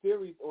did a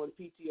series on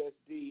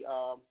PTSD,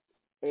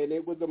 and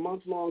it was a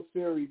month-long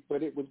series,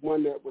 but it was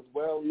one that was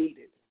well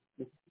needed.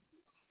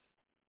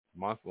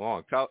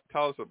 Month-long. Tell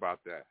us about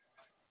that.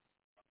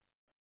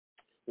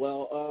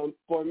 Well,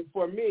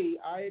 for me,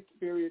 I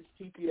experienced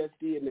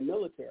PTSD in the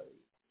military.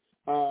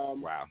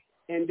 Wow.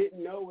 And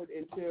didn't know it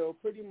until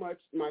pretty much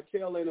my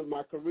tail end of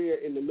my career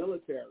in the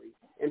military,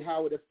 and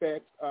how it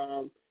affects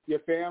your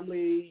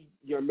family,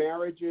 your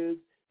marriages,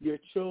 your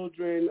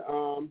children,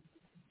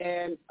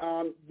 and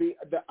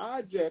the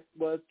object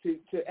was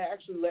to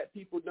actually let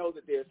people know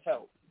that there's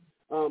help.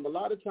 A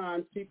lot of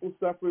times people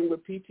suffering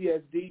with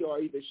PTSD are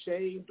either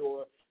shamed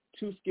or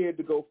too scared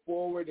to go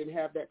forward and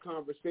have that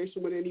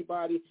conversation with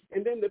anybody.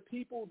 And then the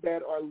people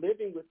that are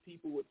living with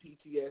people with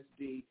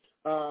PTSD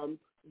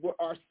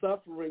are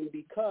suffering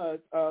because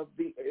of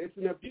it's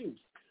an abuse.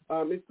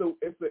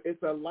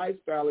 It's a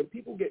lifestyle, and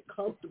people get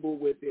comfortable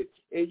with it,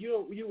 and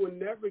you will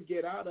never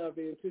get out of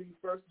it until you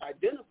first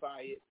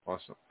identify it.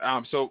 Awesome.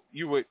 So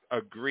you would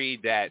agree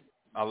that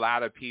a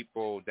lot of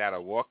people that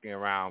are walking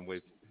around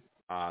with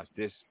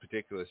this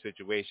particular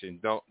situation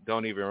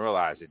don't even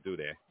realize it, do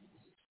they?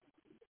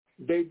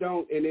 They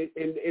don't, and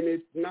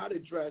it's not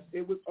addressed.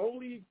 It was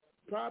only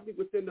probably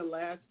within the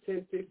last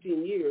 10,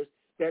 15 years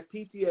that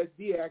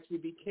PTSD actually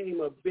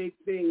became a big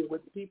thing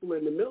with people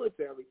in the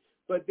military.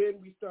 But then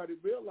we started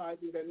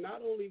realizing that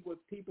not only was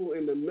people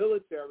in the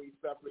military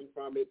suffering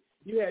from it,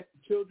 you had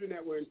children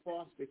that were in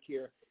foster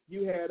care.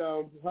 You had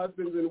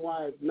husbands and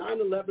wives.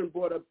 9/11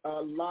 brought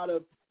a lot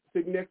of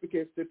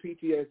significance to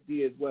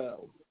PTSD as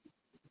well.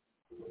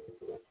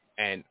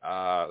 And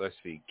let's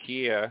see,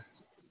 Kia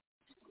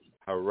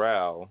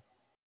Harrell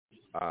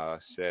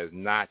says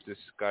not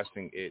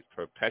discussing it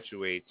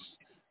perpetuates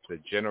the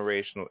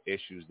generational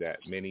issues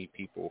that many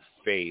people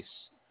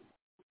face.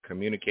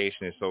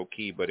 Communication is so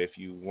key, but if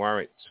you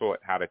weren't taught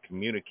how to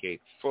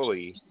communicate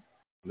fully,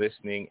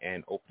 listening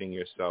and opening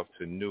yourself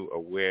to new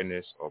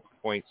awareness or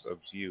points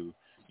of view,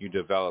 you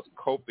develop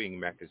coping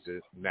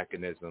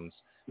mechanisms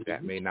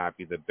that may not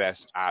be the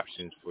best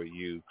options for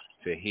you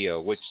to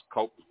heal, which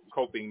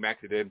coping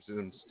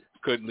mechanisms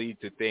could lead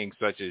to things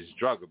such as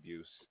drug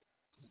abuse.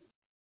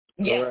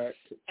 Yes, Correct.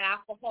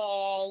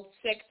 Alcohol,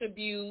 sex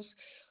abuse,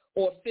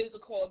 or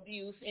physical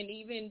abuse, and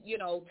even,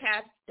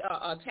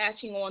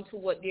 attaching on to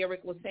what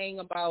Derick was saying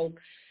about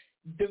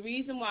the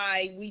reason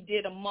why we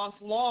did a month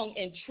long,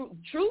 and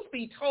truth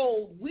be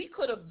told, we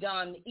could have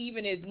done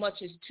even as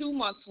much as 2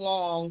 months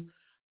long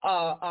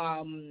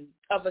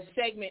of a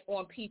segment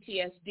on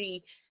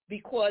PTSD,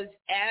 because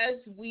as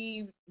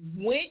we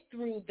went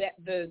through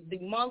the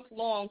month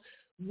long,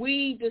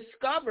 we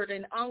discovered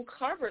and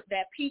uncovered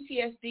that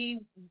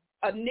PTSD,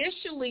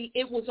 initially,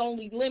 it was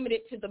only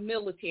limited to the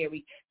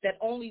military, that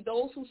only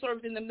those who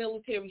served in the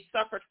military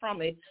suffered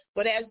from it.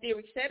 But as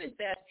Derick said, is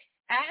that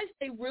as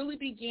they really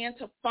began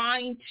to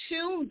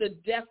fine-tune the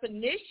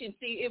definition,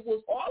 see, it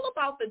was all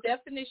about the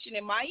definition,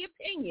 in my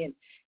opinion,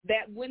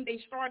 that when they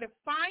started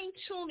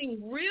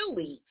fine-tuning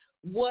really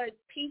what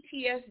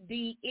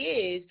PTSD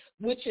is,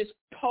 which is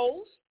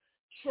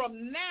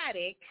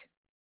post-traumatic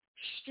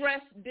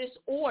stress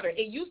disorder.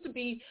 It used to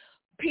be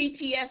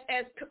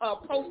PTSS,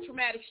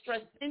 post-traumatic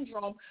stress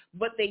syndrome,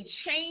 but they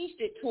changed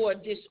it to a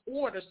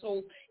disorder,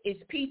 so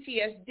it's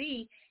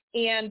PTSD.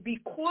 And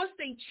because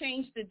they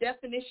changed the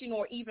definition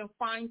or even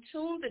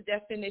fine-tuned the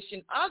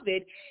definition of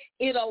it,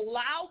 it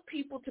allowed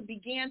people to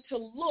begin to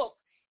look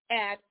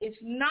at,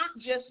 it's not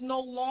just no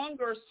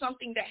longer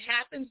something that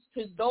happens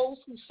to those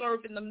who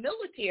serve in the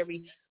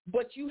military,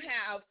 but you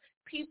have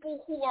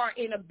people who are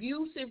in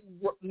abusive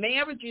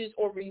marriages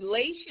or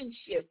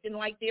relationships. And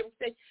like they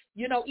said,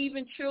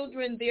 even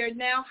children, they're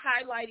now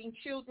highlighting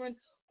children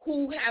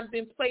who have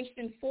been placed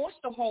in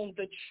foster homes,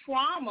 the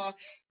trauma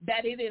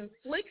that it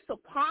inflicts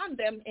upon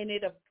them and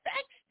it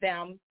affects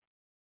them.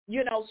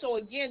 So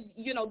again,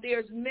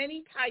 there's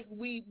many types.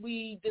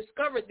 We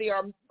discovered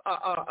there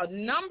are a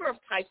number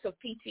of types of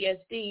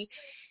PTSD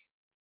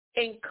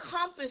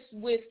encompassed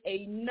with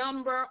a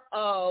number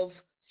of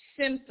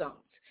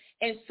symptoms.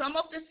 And some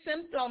of the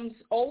symptoms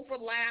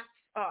overlap,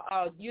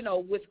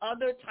 with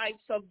other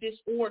types of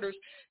disorders.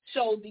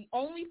 So the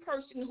only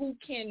person who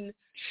can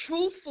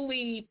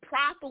truthfully,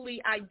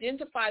 properly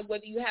identify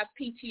whether you have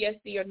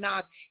PTSD or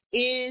not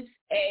is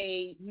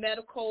a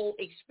medical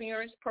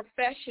experienced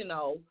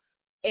professional.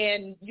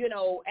 And,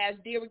 as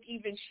Derick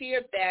even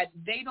shared, that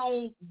they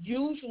don't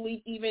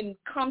usually even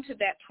come to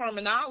that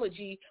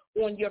terminology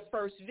on your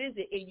first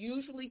visit. It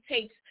usually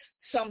takes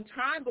some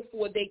time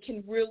before they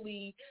can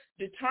really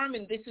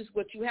determine this is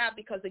what you have,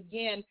 because,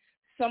 again,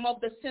 some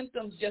of the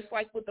symptoms, just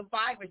like with the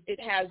virus, it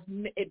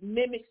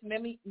mimics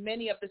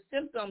many of the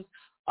symptoms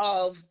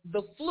of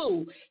the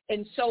flu.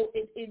 And so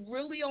it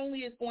really only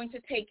is going to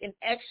take an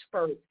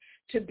expert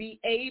to be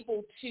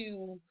able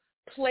to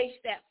place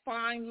that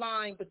fine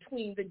line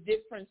between the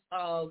difference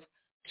of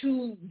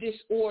two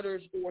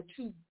disorders or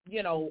two,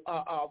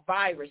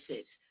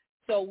 viruses.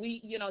 So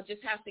we,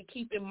 just have to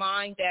keep in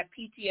mind that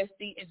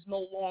PTSD is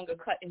no longer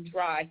cut and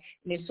dry,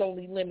 and it's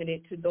only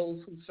limited to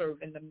those who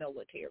serve in the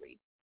military.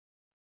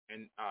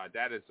 And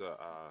that is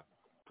a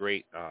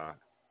great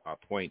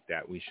point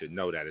that we should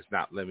know, that it's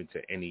not limited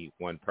to any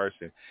one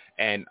person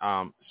and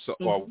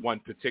or one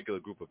particular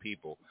group of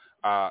people.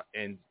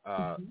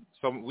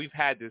 So we've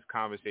had this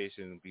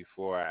conversation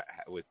before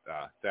with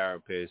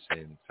therapists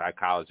and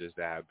psychologists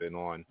that have been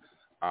on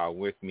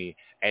with me,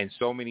 and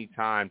so many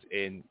times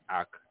in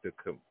our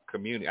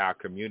community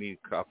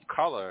of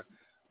color,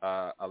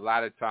 a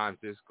lot of times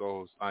this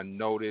goes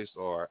unnoticed,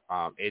 or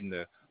in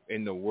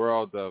the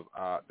world of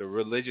the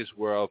religious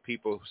world,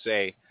 people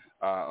say,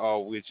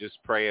 we just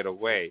pray it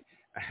away.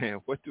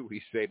 And what do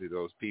we say to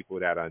those people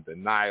that are in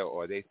denial,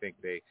 or they think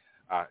they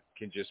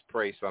can just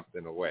pray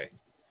something away?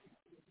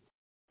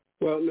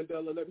 Well,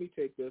 Nodella, let me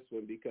take this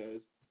one,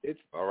 because it's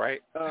all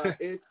right.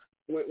 It's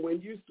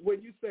when you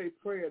say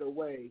pray it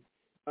away,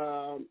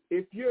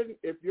 if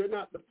you're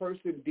not the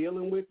person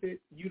dealing with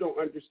it, you don't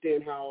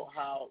understand how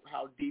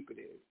deep it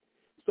is.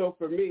 So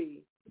for me,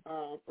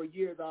 for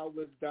years I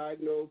was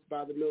diagnosed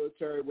by the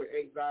military with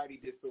anxiety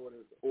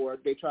disorders, or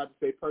they tried to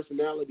say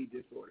personality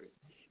disorders.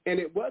 And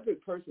it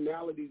wasn't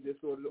personality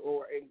disorder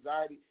or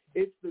anxiety.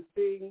 It's the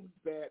things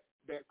that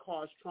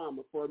cause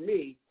trauma. For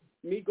me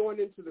going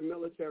into the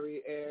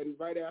military and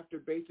right after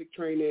basic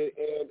training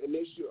and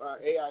initial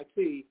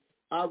AIT,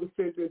 I was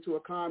sent into a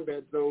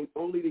combat zone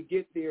only to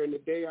get there, and the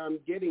day I'm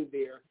getting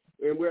there,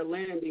 and we're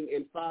landing,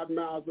 and 5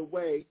 miles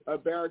away, a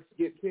barracks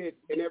gets hit,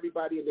 and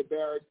everybody in the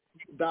barracks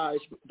dies.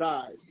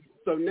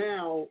 So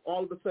now,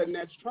 all of a sudden,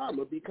 that's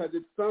trauma because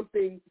it's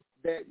something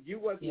that you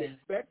wasn't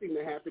expecting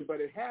to happen,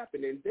 but it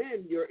happened. And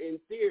then you're in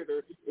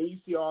theater, and you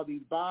see all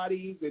these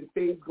bodies and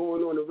things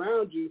going on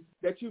around you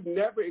that you've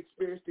never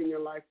experienced in your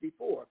life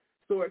before.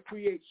 So it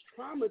creates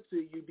trauma to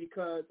you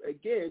because,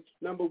 again,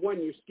 number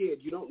one, you're scared.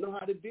 You don't know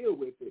how to deal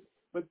with it.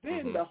 But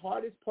then the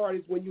hardest part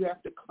is when you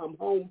have to come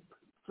home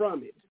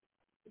from it.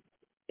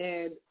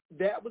 And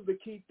that was the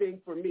key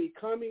thing for me,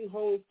 coming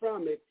home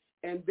from it,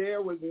 and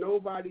there was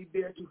nobody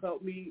there to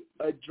help me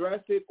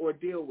address it or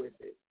deal with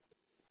it.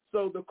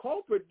 So the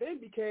culprit then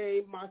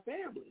became my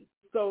family.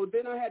 So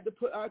then I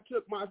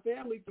took my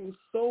family through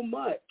so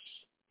much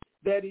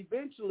that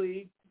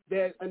eventually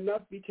that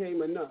enough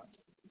became enough.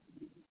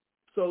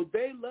 So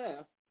they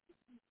left,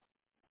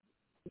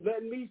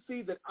 letting me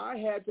see that I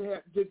had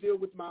to deal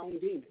with my own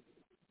demons.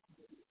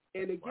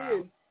 And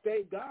again,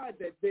 thank God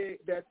that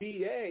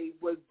BA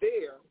was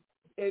there.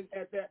 And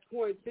at that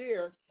point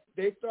there,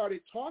 they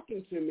started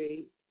talking to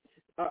me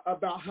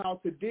about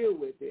how to deal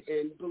with it.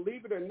 And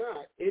believe it or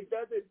not,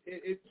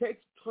 it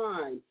takes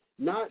time,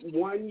 not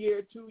 1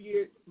 year, 2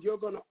 years. You're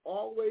going to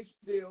always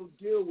still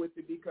deal with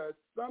it because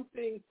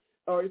something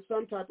or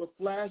some type of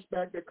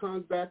flashback that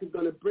comes back is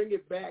going to bring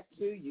it back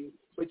to you.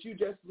 But you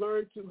just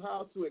learn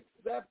how to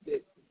accept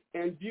it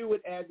and view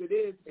it as it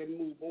is and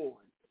move on.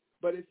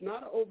 But it's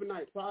not an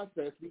overnight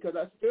process because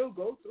I still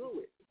go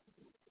through it.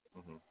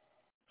 Mm-hmm.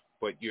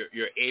 But you're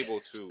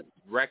able to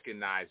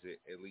recognize it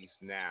at least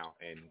now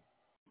and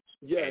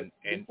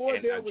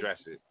address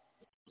it.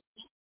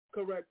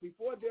 Correct.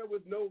 Before there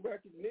was no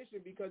recognition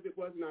because it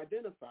wasn't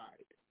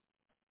identified.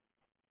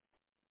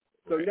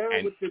 So now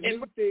with the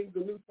new things,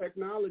 the new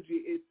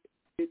technology,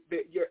 it's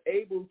that you're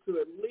able to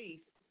at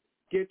least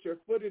get your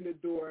foot in the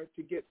door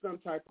to get some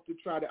type to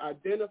try to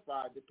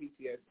identify the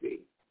PTSD.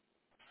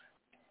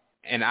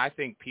 And I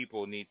think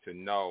people need to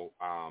know,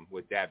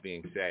 with that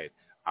being said,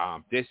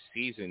 this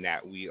season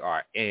that we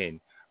are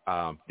in,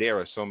 there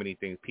are so many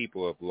things.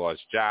 People have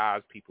lost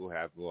jobs. People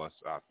have lost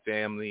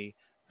family,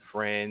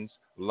 friends,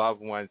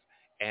 loved ones.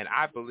 And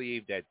I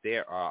believe that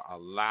there are a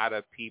lot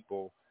of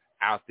people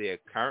out there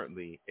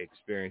currently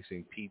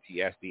experiencing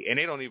PTSD, and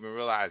they don't even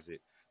realize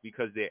it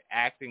because they're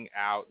acting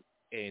out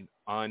in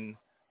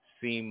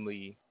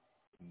unseemly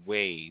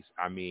ways.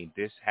 I mean,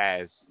 this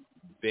has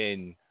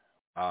been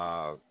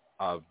a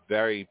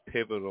very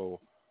pivotal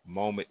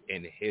moment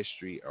in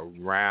history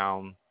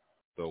around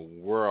the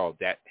world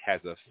that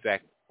has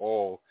affected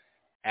all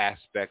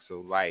aspects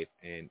of life.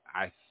 And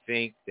I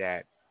think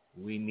that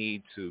we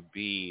need to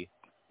be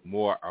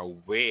more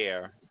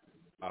aware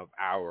of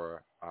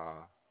our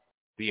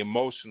the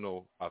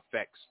emotional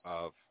effects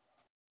of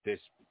this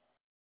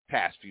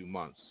past few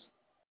months.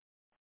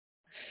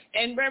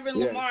 And Reverend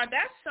Lamar,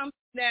 that's something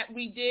that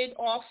we did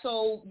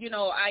also,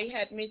 I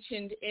had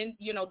mentioned in,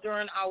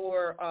 during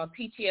our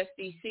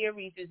PTSD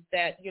series is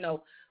that,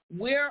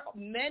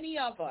 many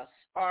of us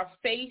are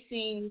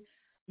facing,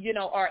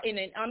 are in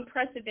an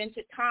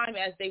unprecedented time,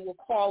 as they will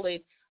call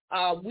it.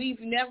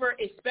 We've never,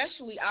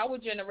 especially our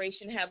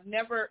generation, have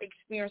never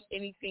experienced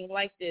anything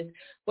like this.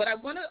 But I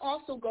want to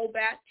also go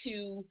back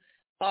to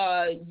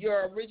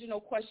your original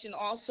question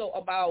also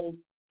about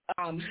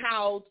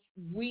how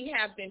we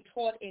have been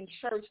taught in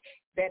church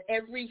that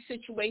every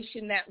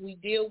situation that we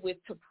deal with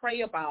to pray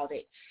about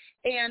it.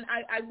 And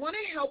I want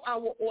to help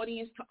our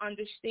audience to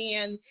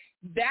understand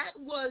that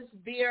was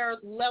their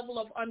level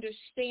of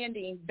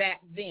understanding back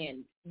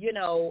then,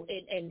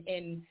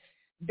 and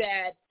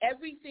that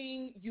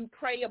everything you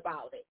pray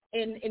about it.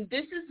 And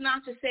this is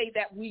not to say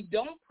that we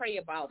don't pray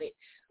about it,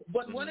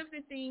 but one of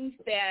the things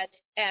that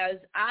as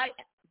I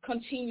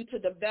continue to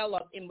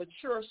develop and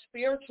mature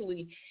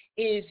spiritually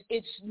is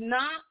it's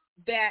not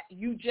that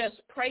you just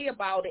pray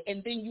about it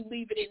and then you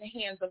leave it in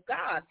the hands of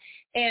God.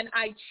 And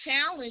I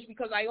challenge,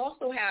 because I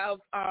also have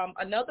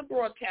another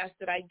broadcast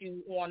that I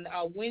do on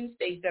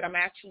Wednesdays that I'm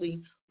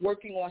actually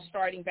working on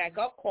starting back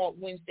up called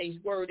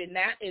Wednesday's Word, and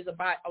that is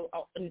about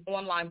an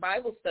online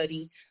Bible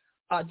study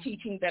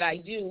teaching that I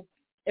do.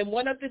 And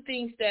one of the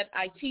things that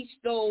I teach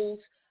those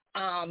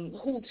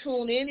who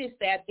tune in is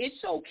that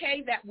it's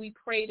okay that we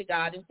pray to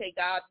God and say,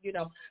 God,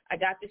 I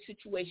got this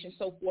situation,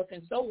 so forth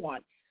and so on.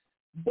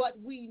 But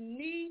we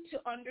need to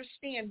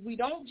understand we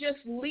don't just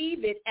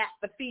leave it at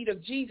the feet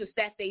of Jesus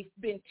that they've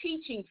been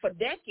teaching for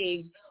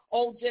decades.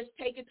 Oh, just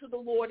take it to the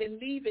Lord and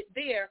leave it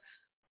there,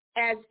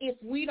 as if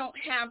we don't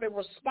have a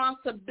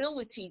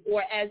responsibility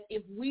or as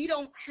if we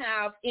don't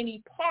have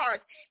any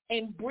part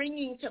in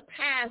bringing to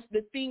pass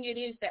the thing it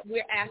is that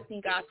we're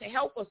asking God to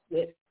help us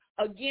with.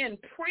 again,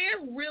 prayer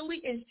really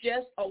is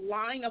just a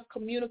line of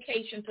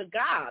communication to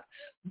God.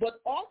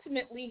 But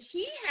ultimately,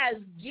 he has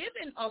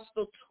given us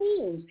the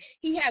tools.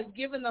 He has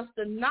given us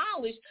the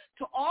knowledge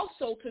to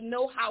also to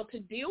know how to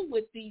deal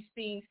with these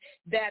things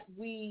that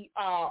we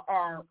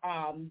are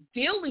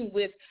dealing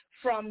with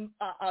from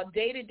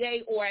day to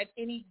day or at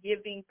any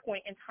given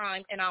point in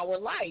time in our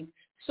life.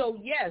 So,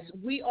 yes,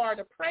 we are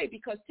to pray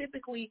because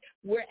typically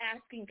we're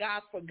asking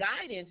God for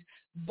guidance.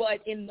 But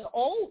in the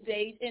old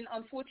days, and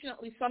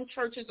unfortunately some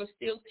churches are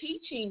still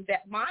teaching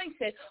that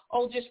mindset,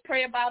 oh, just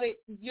pray about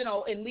it, you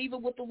know, and leave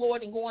it with the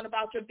Lord and go on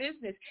about your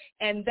business.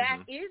 And that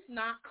is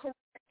not correct.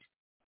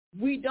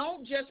 We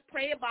don't just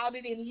pray about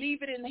it and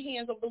leave it in the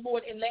hands of the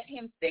Lord and let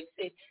him fix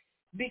it.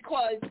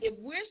 Because if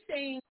we're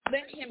saying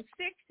let him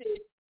fix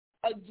it,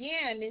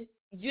 again,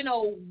 you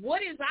know,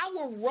 what is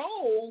our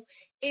role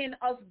in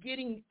us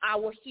getting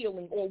our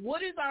healing? Or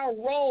what is our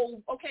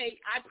role? Okay,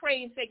 I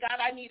pray and say, God,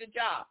 I need a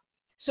job.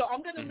 So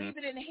I'm going to leave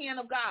it in the hand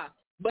of God.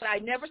 But I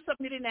never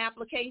submit an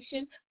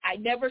application. I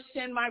never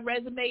send my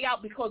resume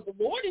out because the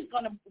Lord is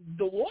going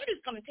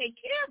to take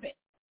care of it.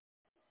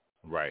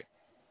 Right.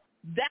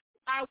 That's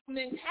our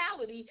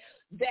mentality,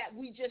 that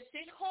we just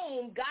sit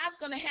home. God's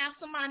going to have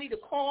somebody to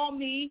call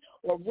me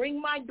or ring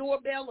my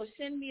doorbell or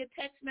send me a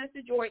text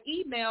message or an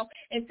email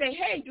and say,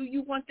 hey, do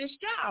you want this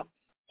job?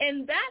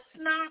 And that's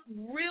not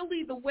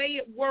really the way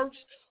it works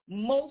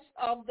most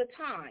of the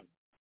time.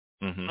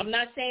 I'm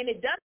not saying it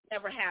doesn't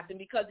ever happen,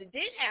 because it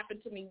did happen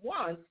to me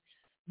once,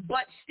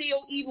 but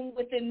still, even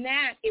within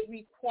that, it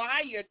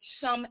required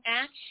some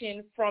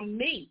action from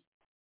me.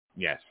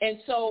 Yes.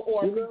 And so,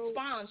 or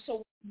respond.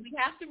 So we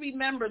have to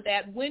remember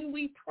that when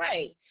we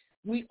pray,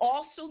 we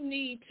also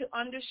need to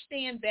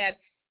understand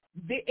that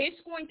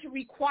it's going to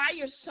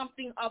require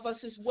something of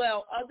us as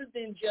well, other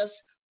than just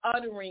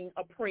uttering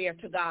a prayer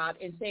to God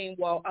and saying,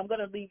 well, I'm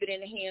going to leave it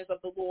in the hands of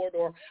the Lord,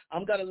 or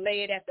I'm going to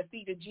lay it at the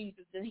feet of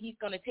Jesus and he's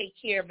going to take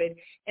care of it.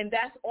 And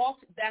that's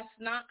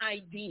not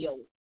ideal.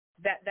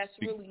 That's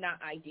really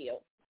not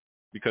ideal.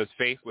 Because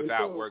faith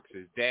without works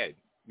is dead,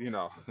 you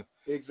know.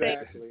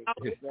 Exactly.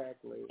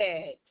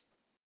 Dead.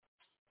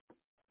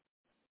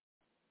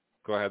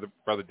 Go ahead,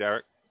 Brother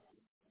Derick.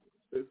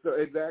 So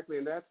exactly,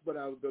 and that's what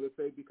I was going to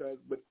say, because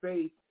with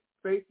faith,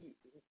 to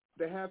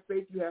have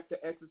faith, you have to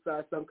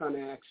exercise some kind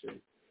of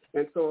action.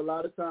 And so a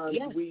lot of times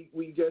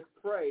we just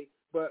pray,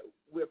 but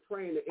we're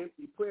praying an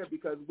empty prayer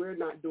because we're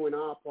not doing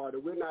our part, or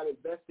we're not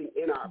investing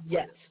in our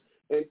prayer.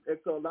 And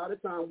so a lot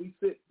of times we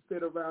sit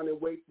around and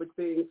wait for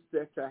things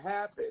to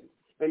happen,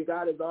 and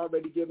God has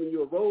already given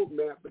you a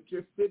roadmap, but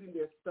you're sitting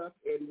there stuck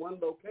in one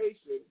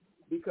location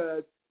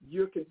because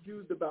you're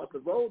confused about the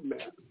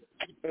roadmap.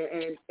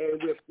 And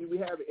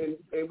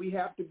we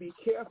have to be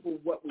careful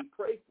what we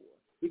pray for,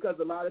 because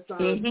a lot of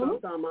times,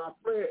 sometimes our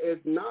prayer is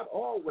not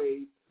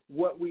always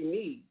what we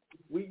need.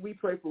 We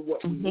pray for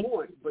what we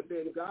want, but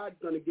then God's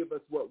going to give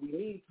us what we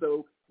need.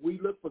 So we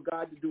look for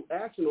God to do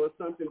action on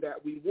something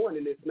that we want,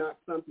 and it's not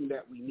something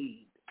that we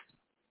need.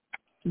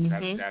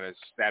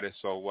 That is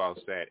so well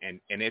said.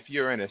 And if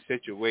you're in a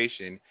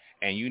situation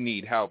and you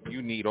need help,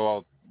 you need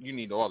all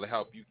the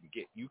help you can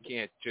get. You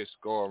can't just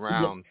go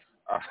around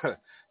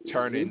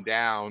turning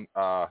down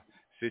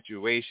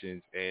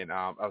situations. And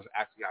I was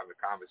actually having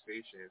a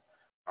conversation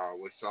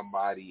with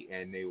somebody,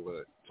 and they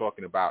were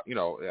talking about, you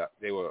know,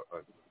 they were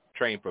a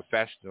trained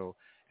professional,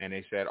 and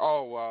they said,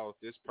 oh, well,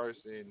 this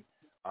person,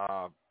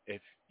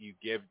 if you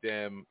give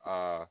them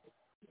 $100,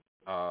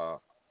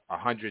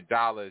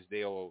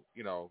 they'll,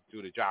 you know,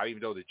 do the job, even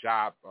though the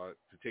job,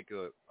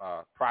 particular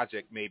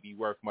project may be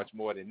worth much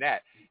more than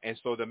that. And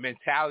so the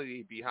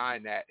mentality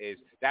behind that is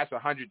that's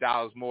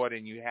 $100 more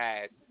than you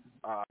had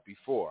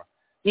before.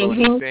 So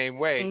in the same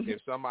way,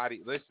 if somebody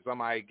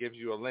gives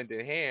you a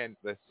lending hand,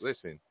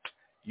 listen,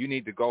 you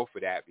need to go for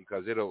that,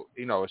 because it'll,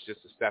 you know, it's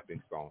just a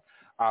stepping stone.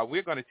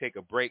 We're going to take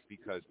a break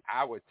because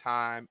our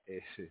time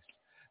is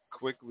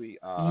quickly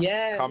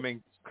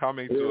coming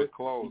to a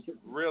close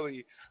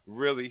really,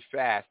 really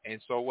fast.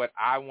 And so what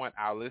I want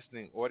our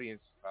listening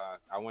audience,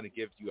 I want to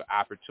give you an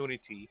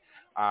opportunity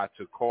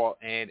to call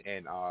in,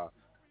 and our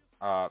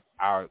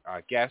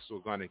guests, we're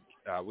going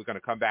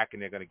to come back,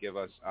 and they're going to give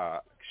us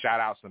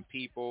shout out some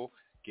people,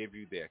 give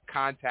you their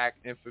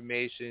contact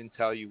information,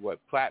 tell you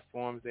what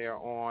platforms they're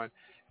on.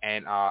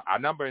 And our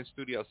number in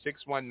studio,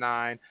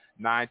 619-924-0800.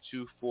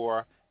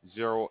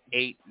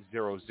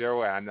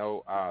 And I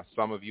know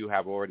some of you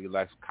have already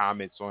left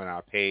comments on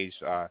our page,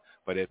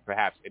 but if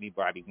perhaps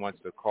anybody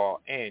wants to call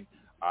in,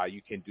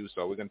 you can do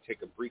so. We're going to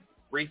take a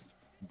brief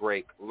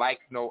break, like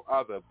no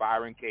other.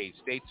 Byron Cage.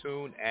 Stay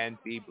tuned and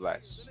be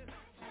blessed.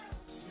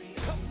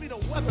 Help me to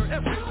weather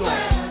every storm.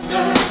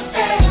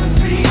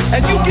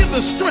 And you give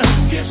the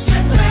strength.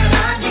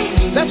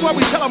 That's why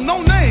we tell them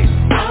no name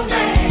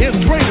is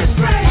greater.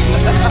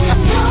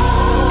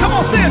 Come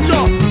on, say it,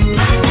 y'all.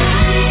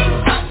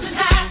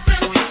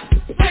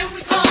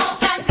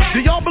 Do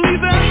y'all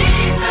believe that?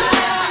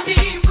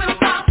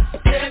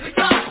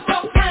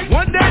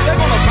 One day they're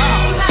going to bow.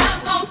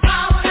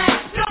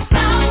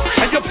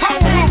 And your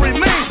power will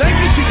remain. Thank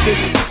you,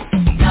 Jesus.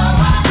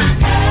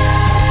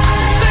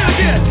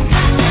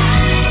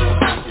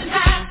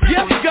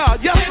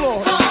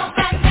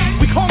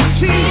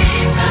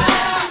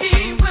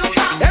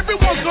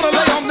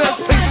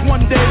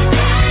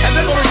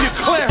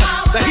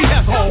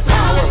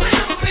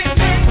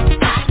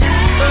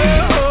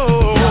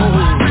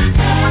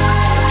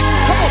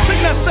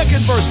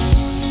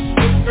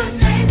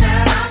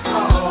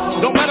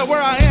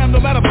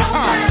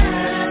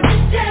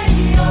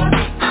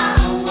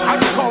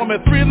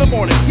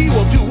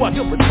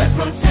 You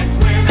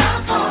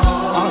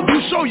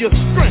show your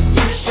strength.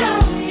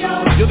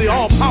 You're the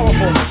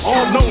all-powerful,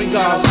 all-knowing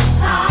God.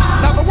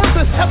 Now the work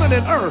is heaven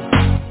and earth.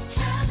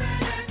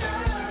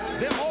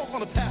 They're all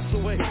going to pass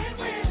away.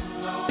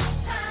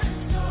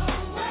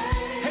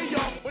 Hey,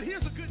 y'all, but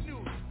here's the good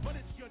news. But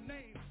it's your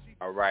name.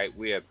 All right,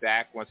 we are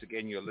back. Once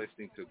again, you're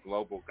listening to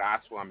Global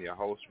Gospel. I'm your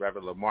host,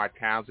 Reverend Lamar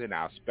Townsend.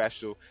 Our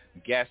special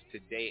guest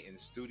today in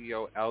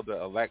studio,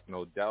 Elder-elect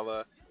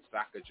Nodella,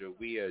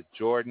 Sacajawea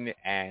Jordan,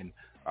 and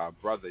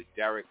Brother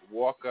Derick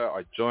Walker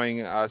are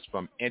joining us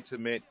from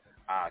Intimate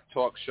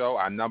Talk Show.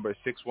 Our number is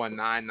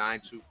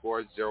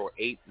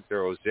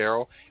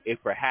 619-924-0800.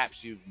 If perhaps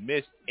you've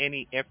missed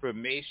any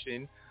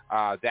information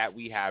that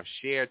we have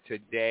shared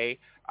today,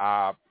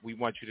 we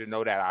want you to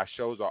know that our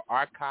shows are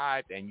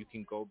archived and you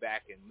can go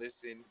back and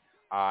listen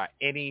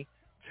any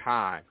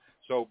time.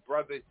 So,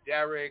 Brother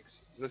Derick,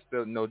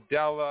 Sister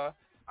Nodella,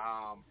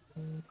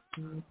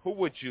 who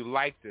would you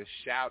like to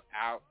shout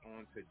out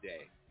on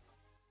today?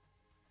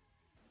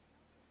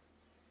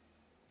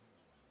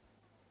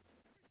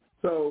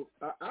 So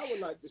I would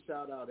like to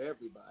shout out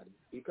everybody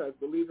because,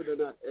 believe it or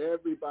not,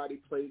 everybody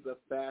plays a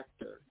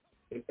factor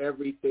in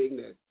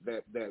everything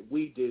that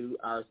we do,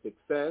 our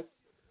success.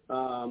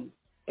 And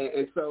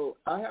so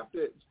I have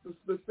to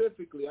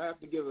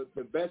give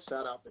the best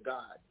shout out to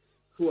God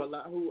who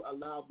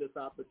allowed this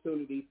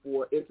opportunity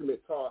for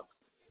Intimate Talks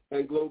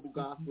and Global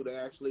Gospel to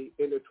actually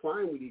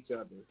intertwine with each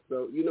other.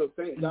 So,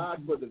 thank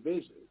God for the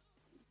vision.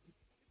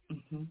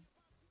 Mm-hmm.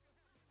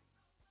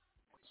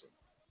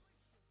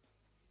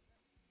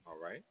 All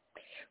right.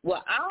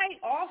 Well, I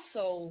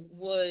also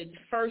would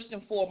first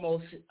and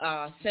foremost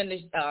send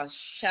a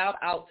shout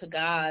out to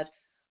God,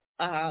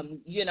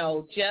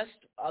 just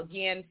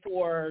again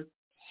for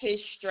his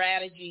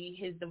strategy,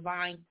 his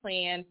divine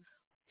plan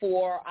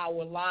for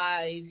our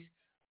lives.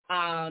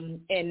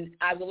 And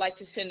I would like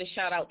to send a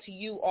shout out to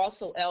you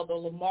also, Elder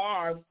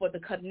Lamar, for the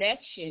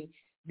connection,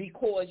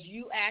 because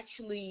you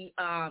actually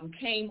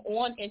came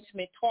on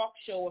Intimate Talk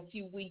Show a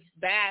few weeks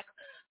back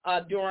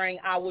during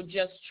our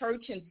Just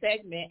Churching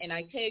segment, and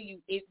I tell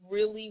you, it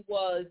really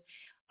was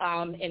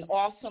an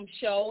awesome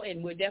show,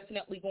 and we're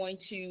definitely going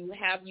to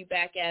have you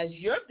back as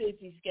your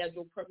busy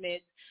schedule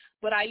permits.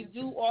 But I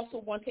do also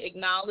want to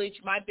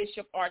acknowledge my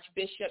bishop,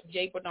 Archbishop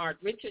J. Bernard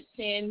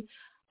Richardson,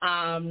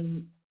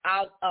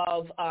 out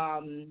of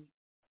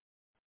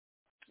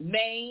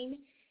Maine,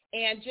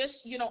 and just,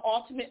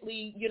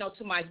 ultimately,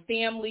 to my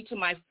family, to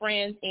my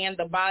friends, and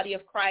the body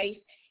of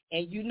Christ.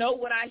 And you know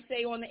what I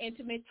say on the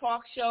Intimate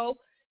Talk Show,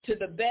 to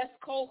the best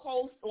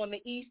co-host on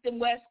the East and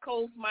West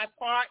Coast, my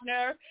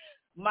partner,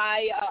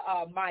 my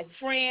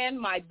friend,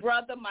 my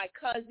brother, my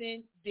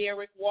cousin,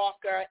 Derick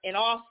Walker, and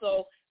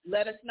also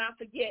let us not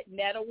forget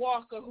Netta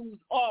Walker, who's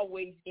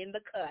always in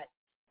the cut.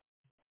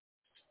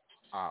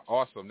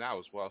 Awesome. That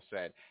was well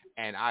said.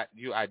 And I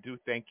do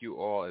thank you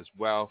all as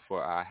well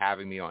for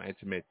having me on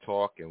Intimate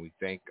Talk, and we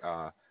thank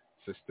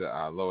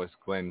Sister Lois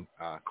Glenn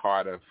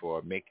Carter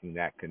for making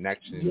that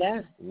connection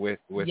with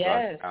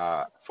yes.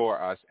 us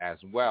for us as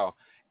well.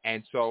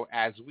 And so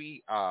as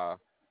we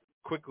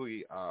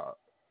quickly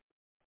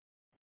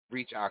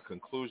reach our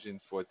conclusion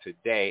for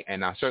today,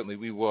 and certainly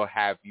we will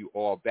have you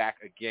all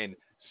back again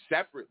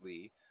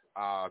separately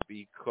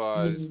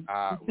because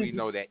we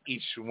know that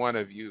each one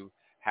of you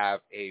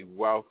have a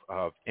wealth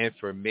of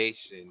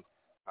information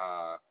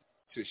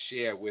to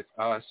share with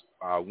us,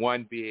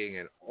 one being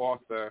an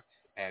author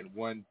and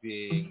one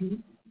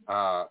being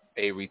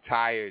a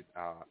retired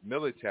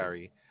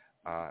military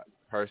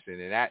person.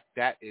 And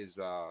that is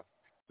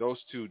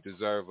those two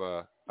deserve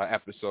an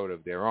episode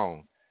of their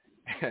own.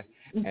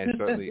 And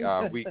certainly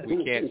we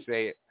can't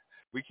say it.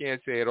 We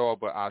can't say it all,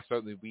 but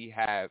certainly we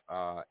have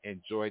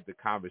enjoyed the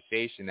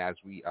conversation as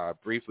we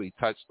briefly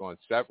touched on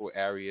several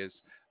areas,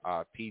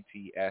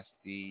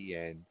 PTSD,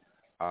 and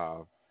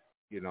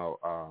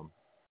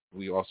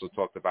we also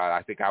talked about.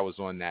 I think I was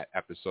on that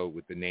episode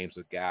with the names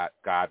of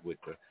God with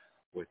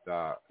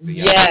the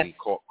young lady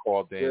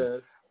called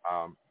in,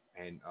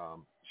 and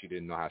she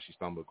didn't know how she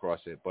stumbled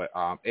across it. But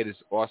it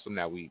is awesome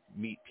that we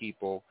meet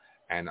people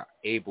and are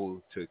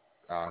able to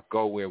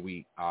go where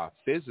we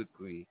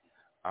physically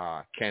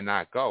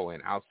cannot go,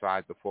 and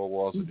outside the four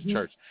walls of the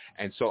church.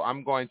 And so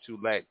I'm going to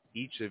let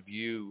each of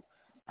you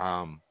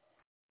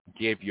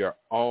give your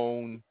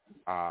own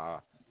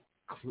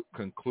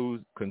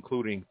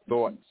concluding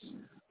thoughts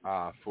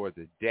for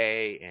the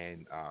day,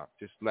 and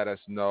just let us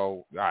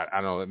know. I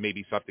don't know,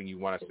 maybe something you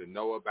want us to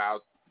know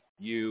about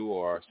you,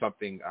 or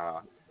something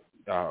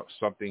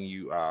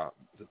you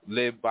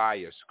live by,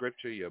 your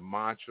scripture, your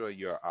mantra,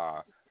 your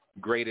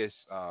greatest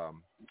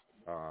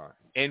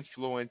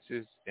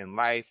influences in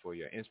life, or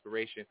your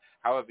inspiration.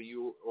 However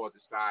you all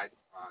decide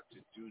to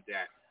do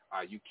that,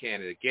 you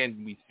can. And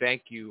again, we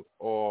thank you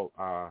all,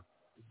 our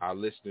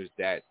listeners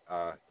that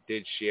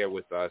did share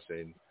with us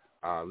and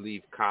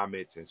leave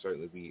comments, and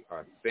certainly we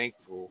are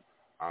thankful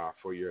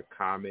for your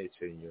comments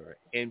and your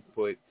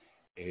input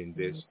in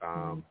this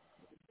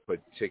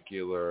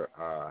particular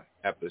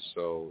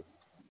episode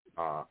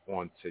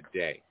on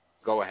today.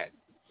 Go ahead.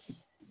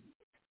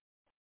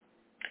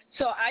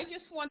 So I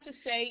just want to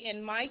say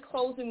in my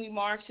closing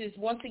remarks is,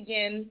 once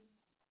again,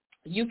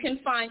 you can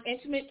find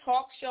Intimate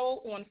Talk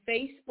Show on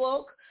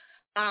Facebook.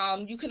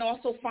 You can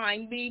also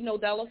find me,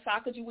 Nodella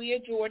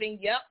Sacajawea Jordan,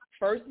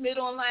 first,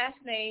 middle, and last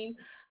name,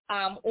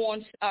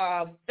 on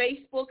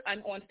Facebook. I'm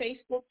on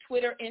Facebook,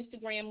 Twitter,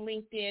 Instagram,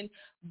 LinkedIn,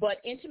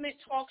 but Intimate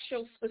Talk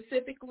Show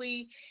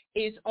specifically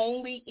is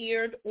only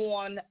aired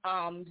on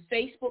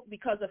Facebook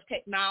because of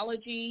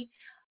technology.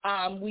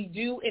 We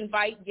do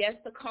invite guests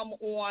to come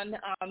on,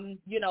 on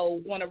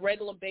a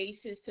regular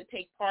basis to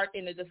take part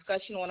in a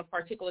discussion on a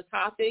particular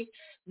topic.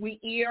 We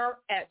air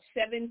at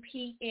 7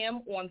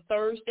 p.m. on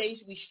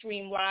Thursdays. We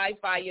stream live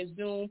via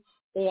Zoom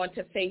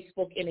onto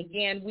Facebook. And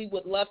again, we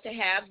would love to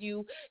have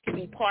you to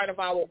be part of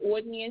our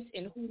audience,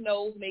 and who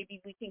knows,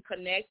 maybe we can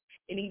connect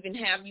and even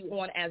have you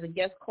on as a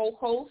guest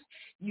co-host.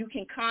 You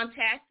can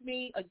contact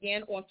me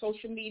again on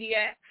social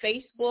media,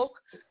 Facebook.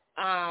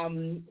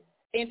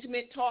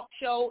 Intimate Talk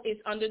Show is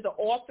under the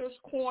Author's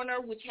Corner,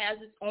 which has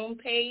its own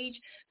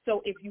page.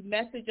 So if you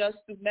message us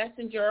through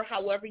Messenger,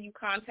 however you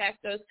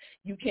contact us,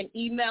 you can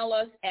email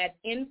us at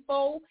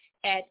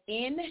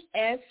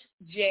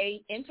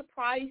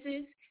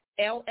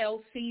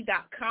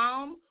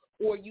info@nsjenterprisesllc.com,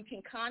 or you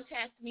can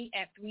contact me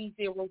at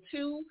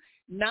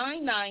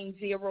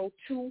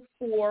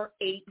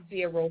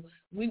 302-990-2480.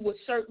 We would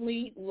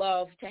certainly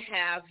love to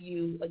have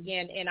you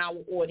again in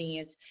our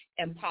audience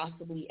and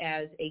possibly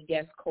as a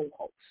guest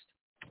co-host.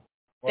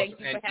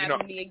 Thank you for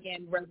having me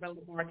again, Reverend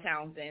Lamar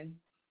Townsend.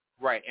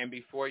 Right, and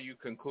before you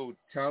conclude,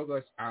 tell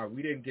us,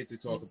 we didn't get to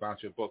talk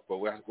about your book, but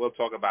we'll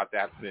talk about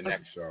that for the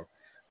next show.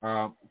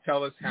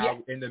 Tell us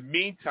how, in the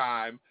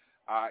meantime,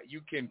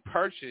 you can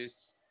purchase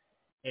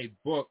a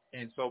book,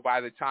 and so by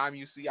the time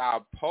you see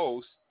our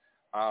post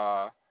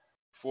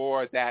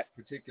for that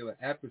particular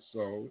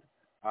episode,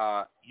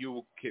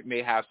 you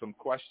may have some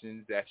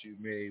questions that you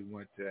may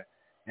want to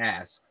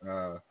ask.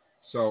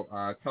 So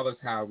tell us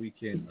how we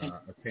can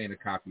obtain a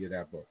copy of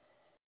that book.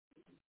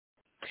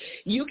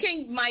 You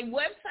can. My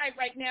website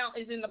right now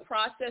is in the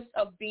process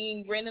of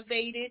being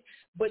renovated,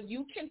 but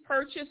you can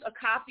purchase a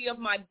copy of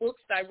my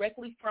books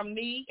directly from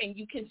me, and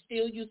you can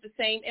still use the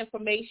same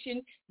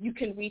information. You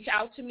can reach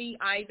out to me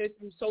either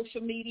through social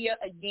media,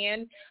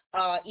 again,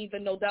 either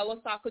Nodella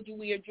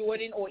Sacajawea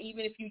Jordan, or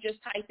even if you just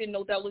type in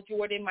Nodella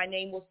Jordan, my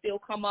name will still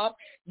come up.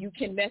 You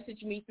can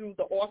message me through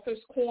the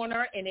Author's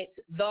Corner, and it's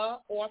the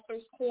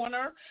Author's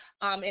Corner.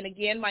 And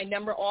again, my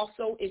number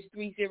also is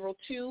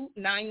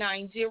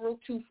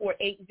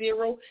 302-990-2480.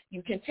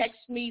 You can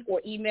text me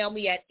or email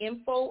me at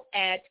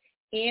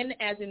info@N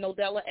as in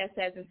Nodella, S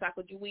as in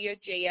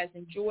Sacajawea, J as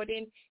in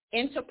Jordan,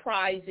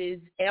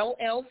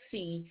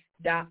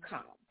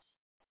 enterprisesllc.com.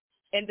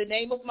 And the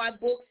name of my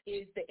books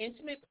is The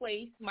Intimate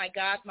Place, My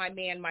God, My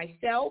Man,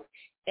 Myself,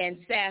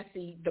 and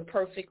Sassy, The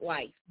Perfect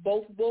Life.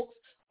 Both books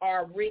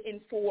are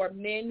written for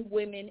men,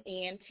 women,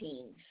 and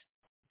teens.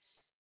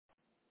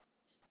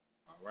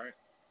 All right.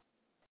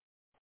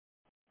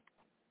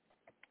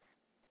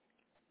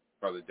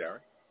 Brother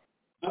Derick.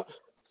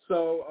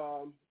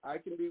 So I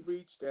can be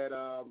reached at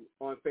on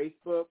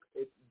Facebook.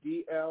 It's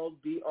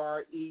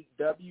DLDREW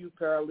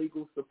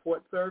Paralegal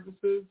Support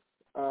Services.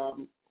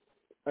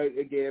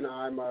 Again,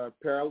 I'm a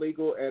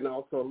paralegal and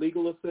also a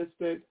legal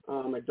assistant.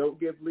 I don't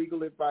give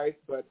legal advice,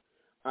 but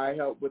I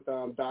help with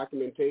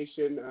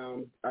documentation.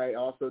 I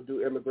also do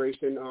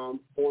immigration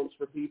forms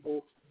for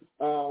people.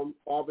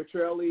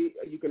 Arbitrarily,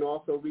 you can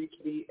also reach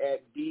me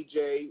at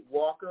DJ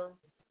Walker.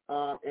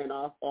 And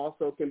I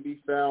also can be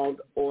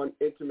found on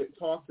Intimate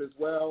Talks as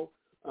well.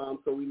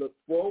 So we look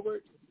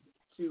forward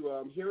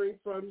to hearing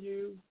from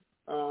you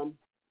and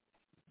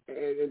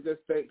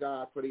just thank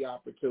God for the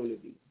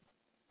opportunity.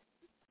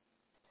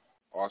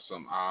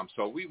 Awesome.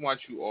 So we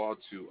want you all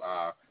to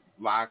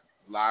log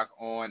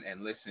on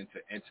and listen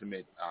to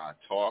Intimate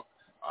Talk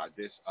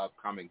this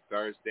upcoming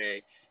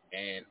Thursday.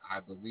 And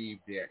I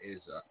believe there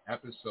is an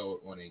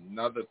episode on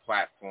another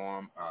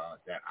platform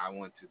that I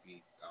want to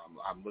be,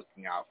 I'm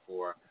looking out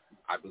for.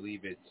 I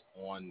believe it's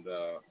on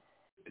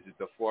is it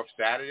the fourth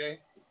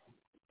Saturday?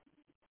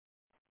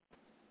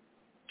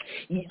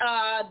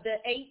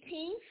 The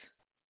 18th.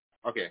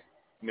 Okay,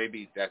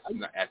 maybe that's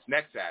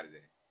next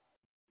Saturday.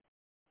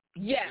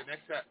 Yes.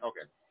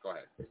 Okay, go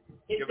ahead.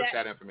 Give us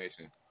that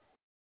information.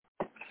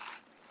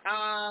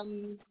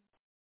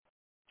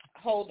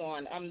 Hold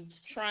on, I'm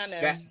trying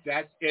to.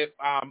 That's it.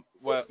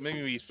 Well, let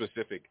me be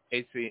specific.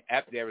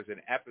 There is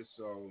an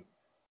episode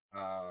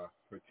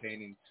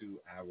pertaining to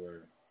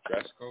our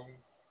dress code.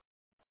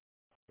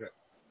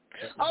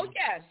 Oh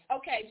yes.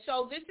 Okay.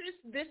 So this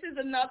is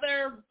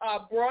another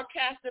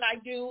broadcast that I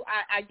do.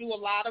 I do a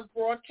lot of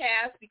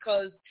broadcasts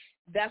because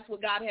That's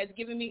what God has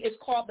given me. It's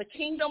called the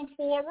Kingdom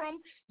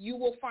Forum. You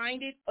will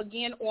find it,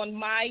 again, on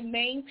my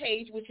main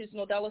page, which is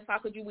Nodella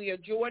Sacajawea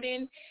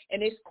Jordan,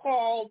 and it's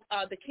called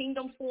the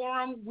Kingdom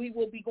Forum. We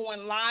will be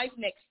going live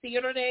next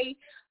Saturday,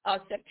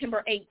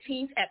 September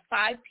 18th at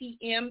 5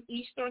 p.m.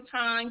 Eastern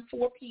Time,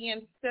 4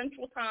 p.m.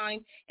 Central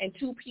Time, and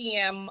 2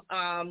 p.m.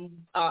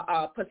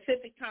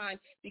 Pacific Time,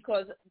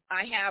 because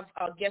I have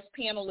guest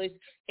panelists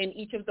in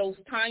each of those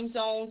time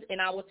zones,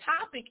 and our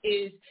topic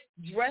is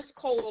dress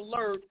code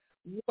alert,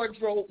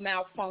 wardrobe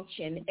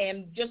malfunction.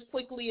 And just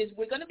quickly, is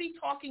we're going to be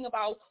talking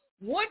about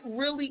what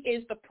really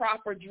is the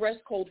proper dress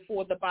code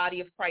for the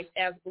body of Christ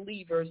as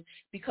believers,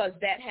 because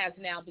that has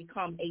now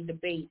become a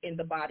debate in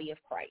the body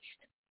of Christ.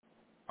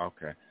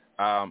 Okay.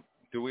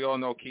 Do we all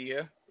know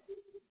Kia?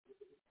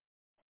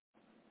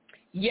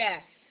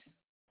 Yes.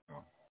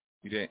 Oh,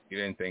 you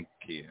didn't think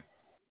Kia.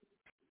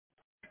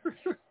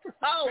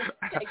 Oh.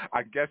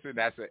 I'm guessing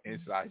that's an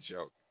inside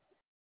joke.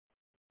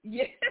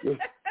 Yeah.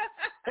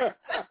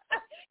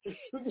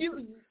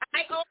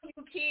 I owe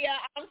you, Kia.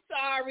 I'm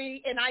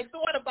sorry, and I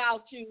thought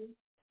about you.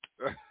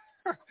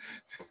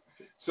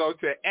 So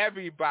to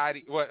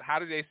everybody, how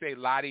do they say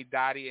Lottie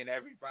Dottie and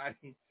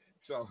everybody?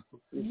 So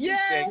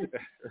yeah,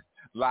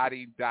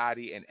 Lottie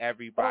Dottie and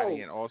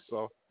everybody, and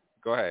also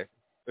go ahead,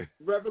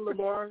 Reverend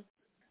Lamar.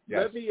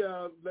 Yes.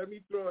 Let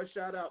me throw a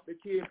shout out to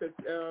Kia, because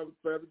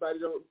for everybody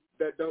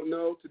that don't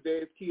know, today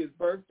is Kia's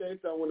birthday,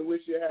 so I want to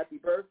wish you a happy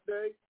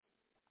birthday,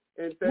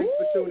 and thanks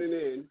for tuning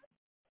in.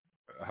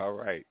 All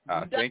right.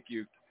 Thank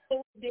you.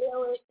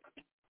 Derick.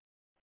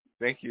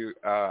 Thank you.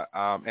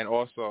 And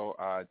also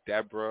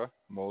Deborah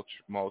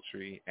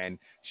Moultrie, and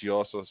she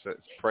also says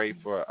pray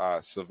for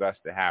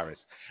Sylvester Harris.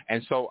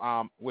 And so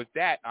with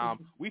that,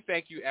 we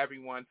thank you,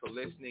 everyone, for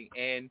listening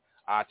in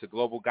to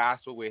Global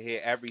Gospel. We're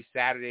here every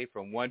Saturday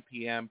from 1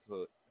 p.m.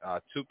 to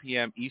 2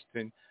 p.m.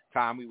 Eastern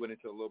Time. We went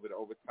into a little bit of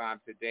overtime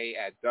today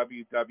at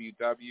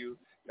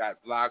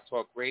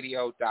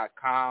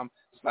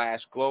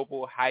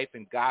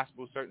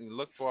www.blogtalkradio.com/global-gospel. Certainly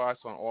look for us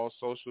on all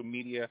social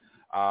media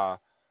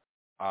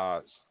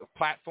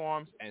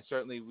platforms, and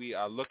certainly we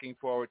are looking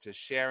forward to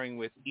sharing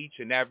with each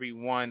and every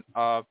one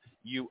of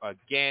you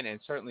again. And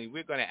certainly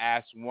we're going to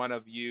ask one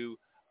of you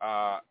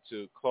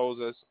to close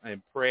us in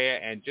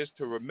prayer, and just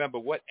to remember,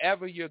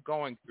 whatever you're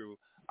going through,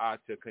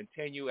 to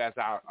continue, as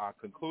our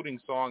concluding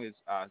song is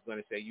going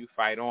to say, you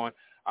fight on.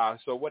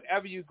 So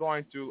whatever you're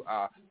going through,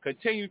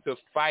 continue to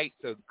fight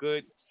the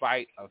good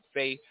fight of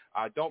faith.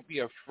 Don't be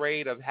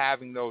afraid of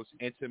having those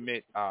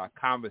intimate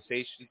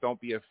conversations. Don't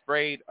be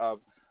afraid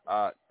of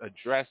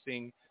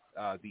addressing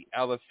the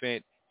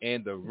elephant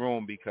in the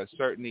room, because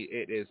certainly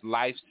it is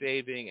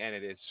life-saving and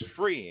it is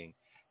freeing.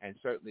 And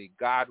certainly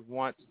God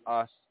wants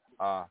us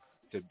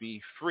to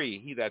be free.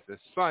 He that the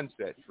Son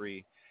set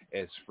free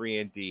is free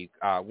indeed.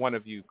 One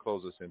of you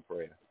close us in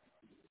prayer.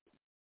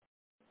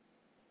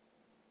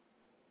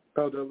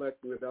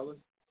 Elder-elect Nodella.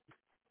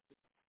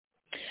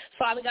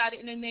 Father God,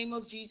 in the name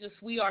of Jesus,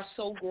 we are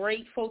so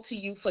grateful to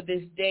you for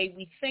this day.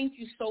 We thank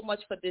you so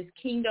much for this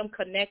kingdom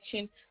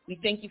connection. We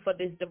thank you for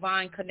this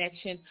divine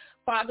connection.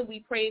 Father,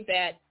 we pray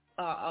that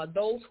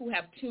those who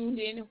have tuned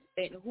in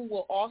and who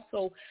will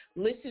also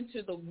listen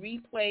to the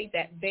replay,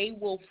 that they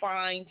will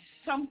find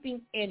something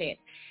in it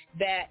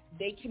that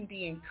they can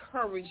be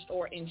encouraged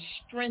or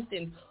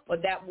strengthened, or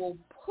that will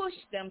push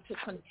them to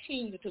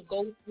continue to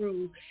go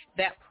through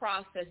that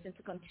process and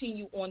to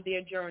continue on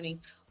their journey.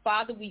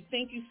 Father, we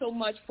thank you so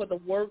much for the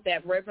work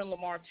that Reverend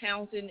Lamar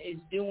Townsend is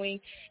doing,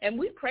 and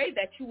we pray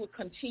that you would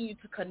continue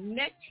to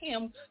connect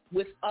him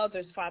with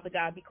others, Father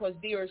God, because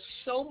there is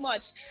so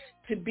much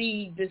to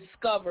be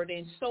discovered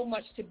and so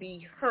much to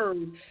be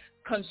heard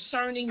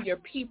concerning your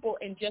people,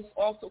 and just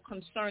also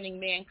concerning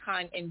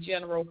mankind in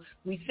general.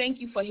 We thank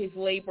you for his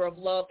labor of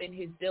love and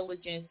his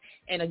diligence,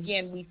 and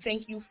again, we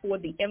thank you for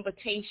the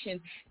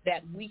invitation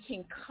that we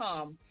can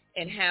come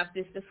and have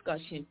this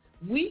discussion.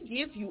 We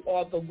give you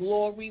all the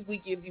glory, we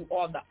give you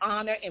all the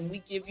honor, and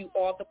we give you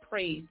all the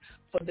praise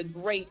for the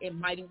great and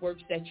mighty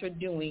works that you're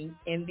doing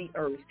in the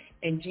earth.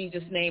 In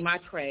Jesus' name I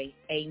pray,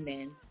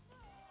 amen.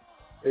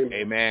 Amen.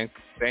 Amen.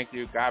 Thank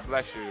you. God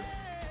bless you.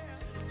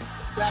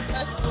 God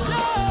bless you.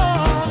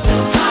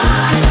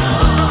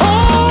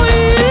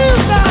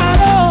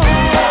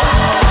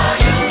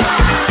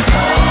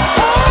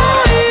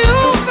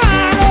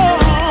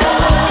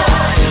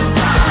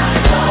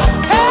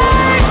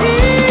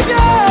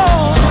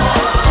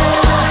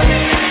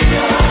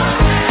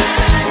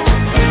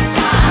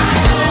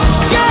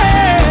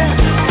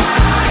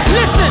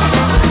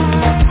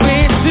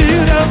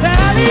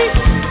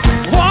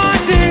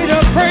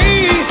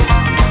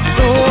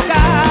 So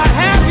God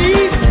have me,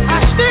 I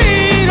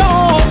stayed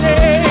all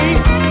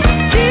day.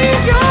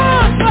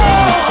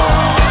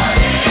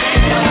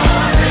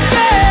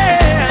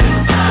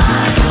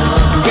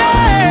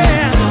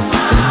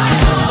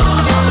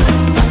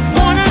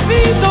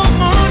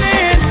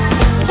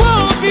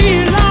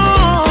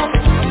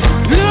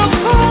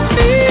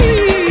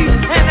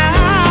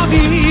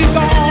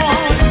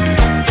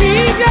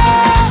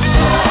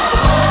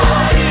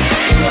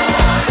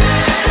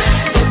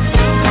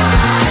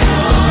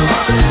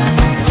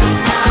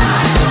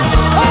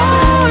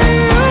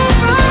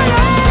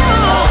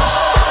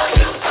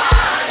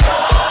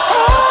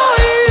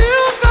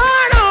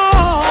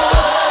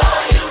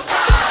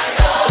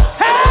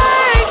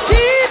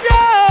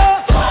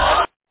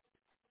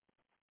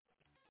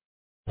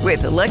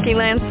 Lucky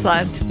Land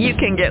Slots, you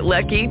can get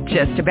lucky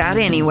just about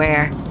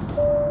anywhere.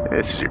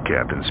 This is your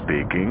captain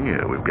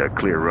speaking. We've got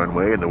clear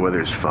runway and the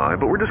weather's fine,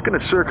 but we're just going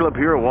to circle up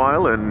here a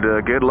while and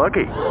get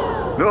lucky.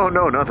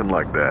 No, nothing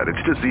like that.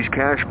 It's just these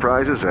cash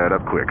prizes add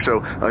up quick. So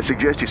I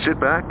suggest you sit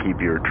back,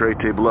 keep your tray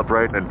table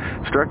upright, and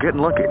start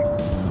getting lucky.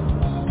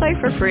 Play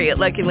for free at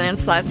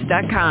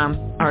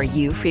LuckyLandSlots.com. Are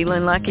you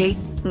feeling lucky?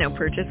 No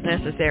purchase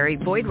necessary.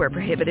 Void where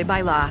prohibited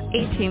by law.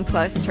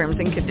 18+ terms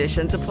and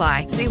conditions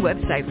apply. See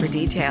website for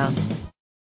details.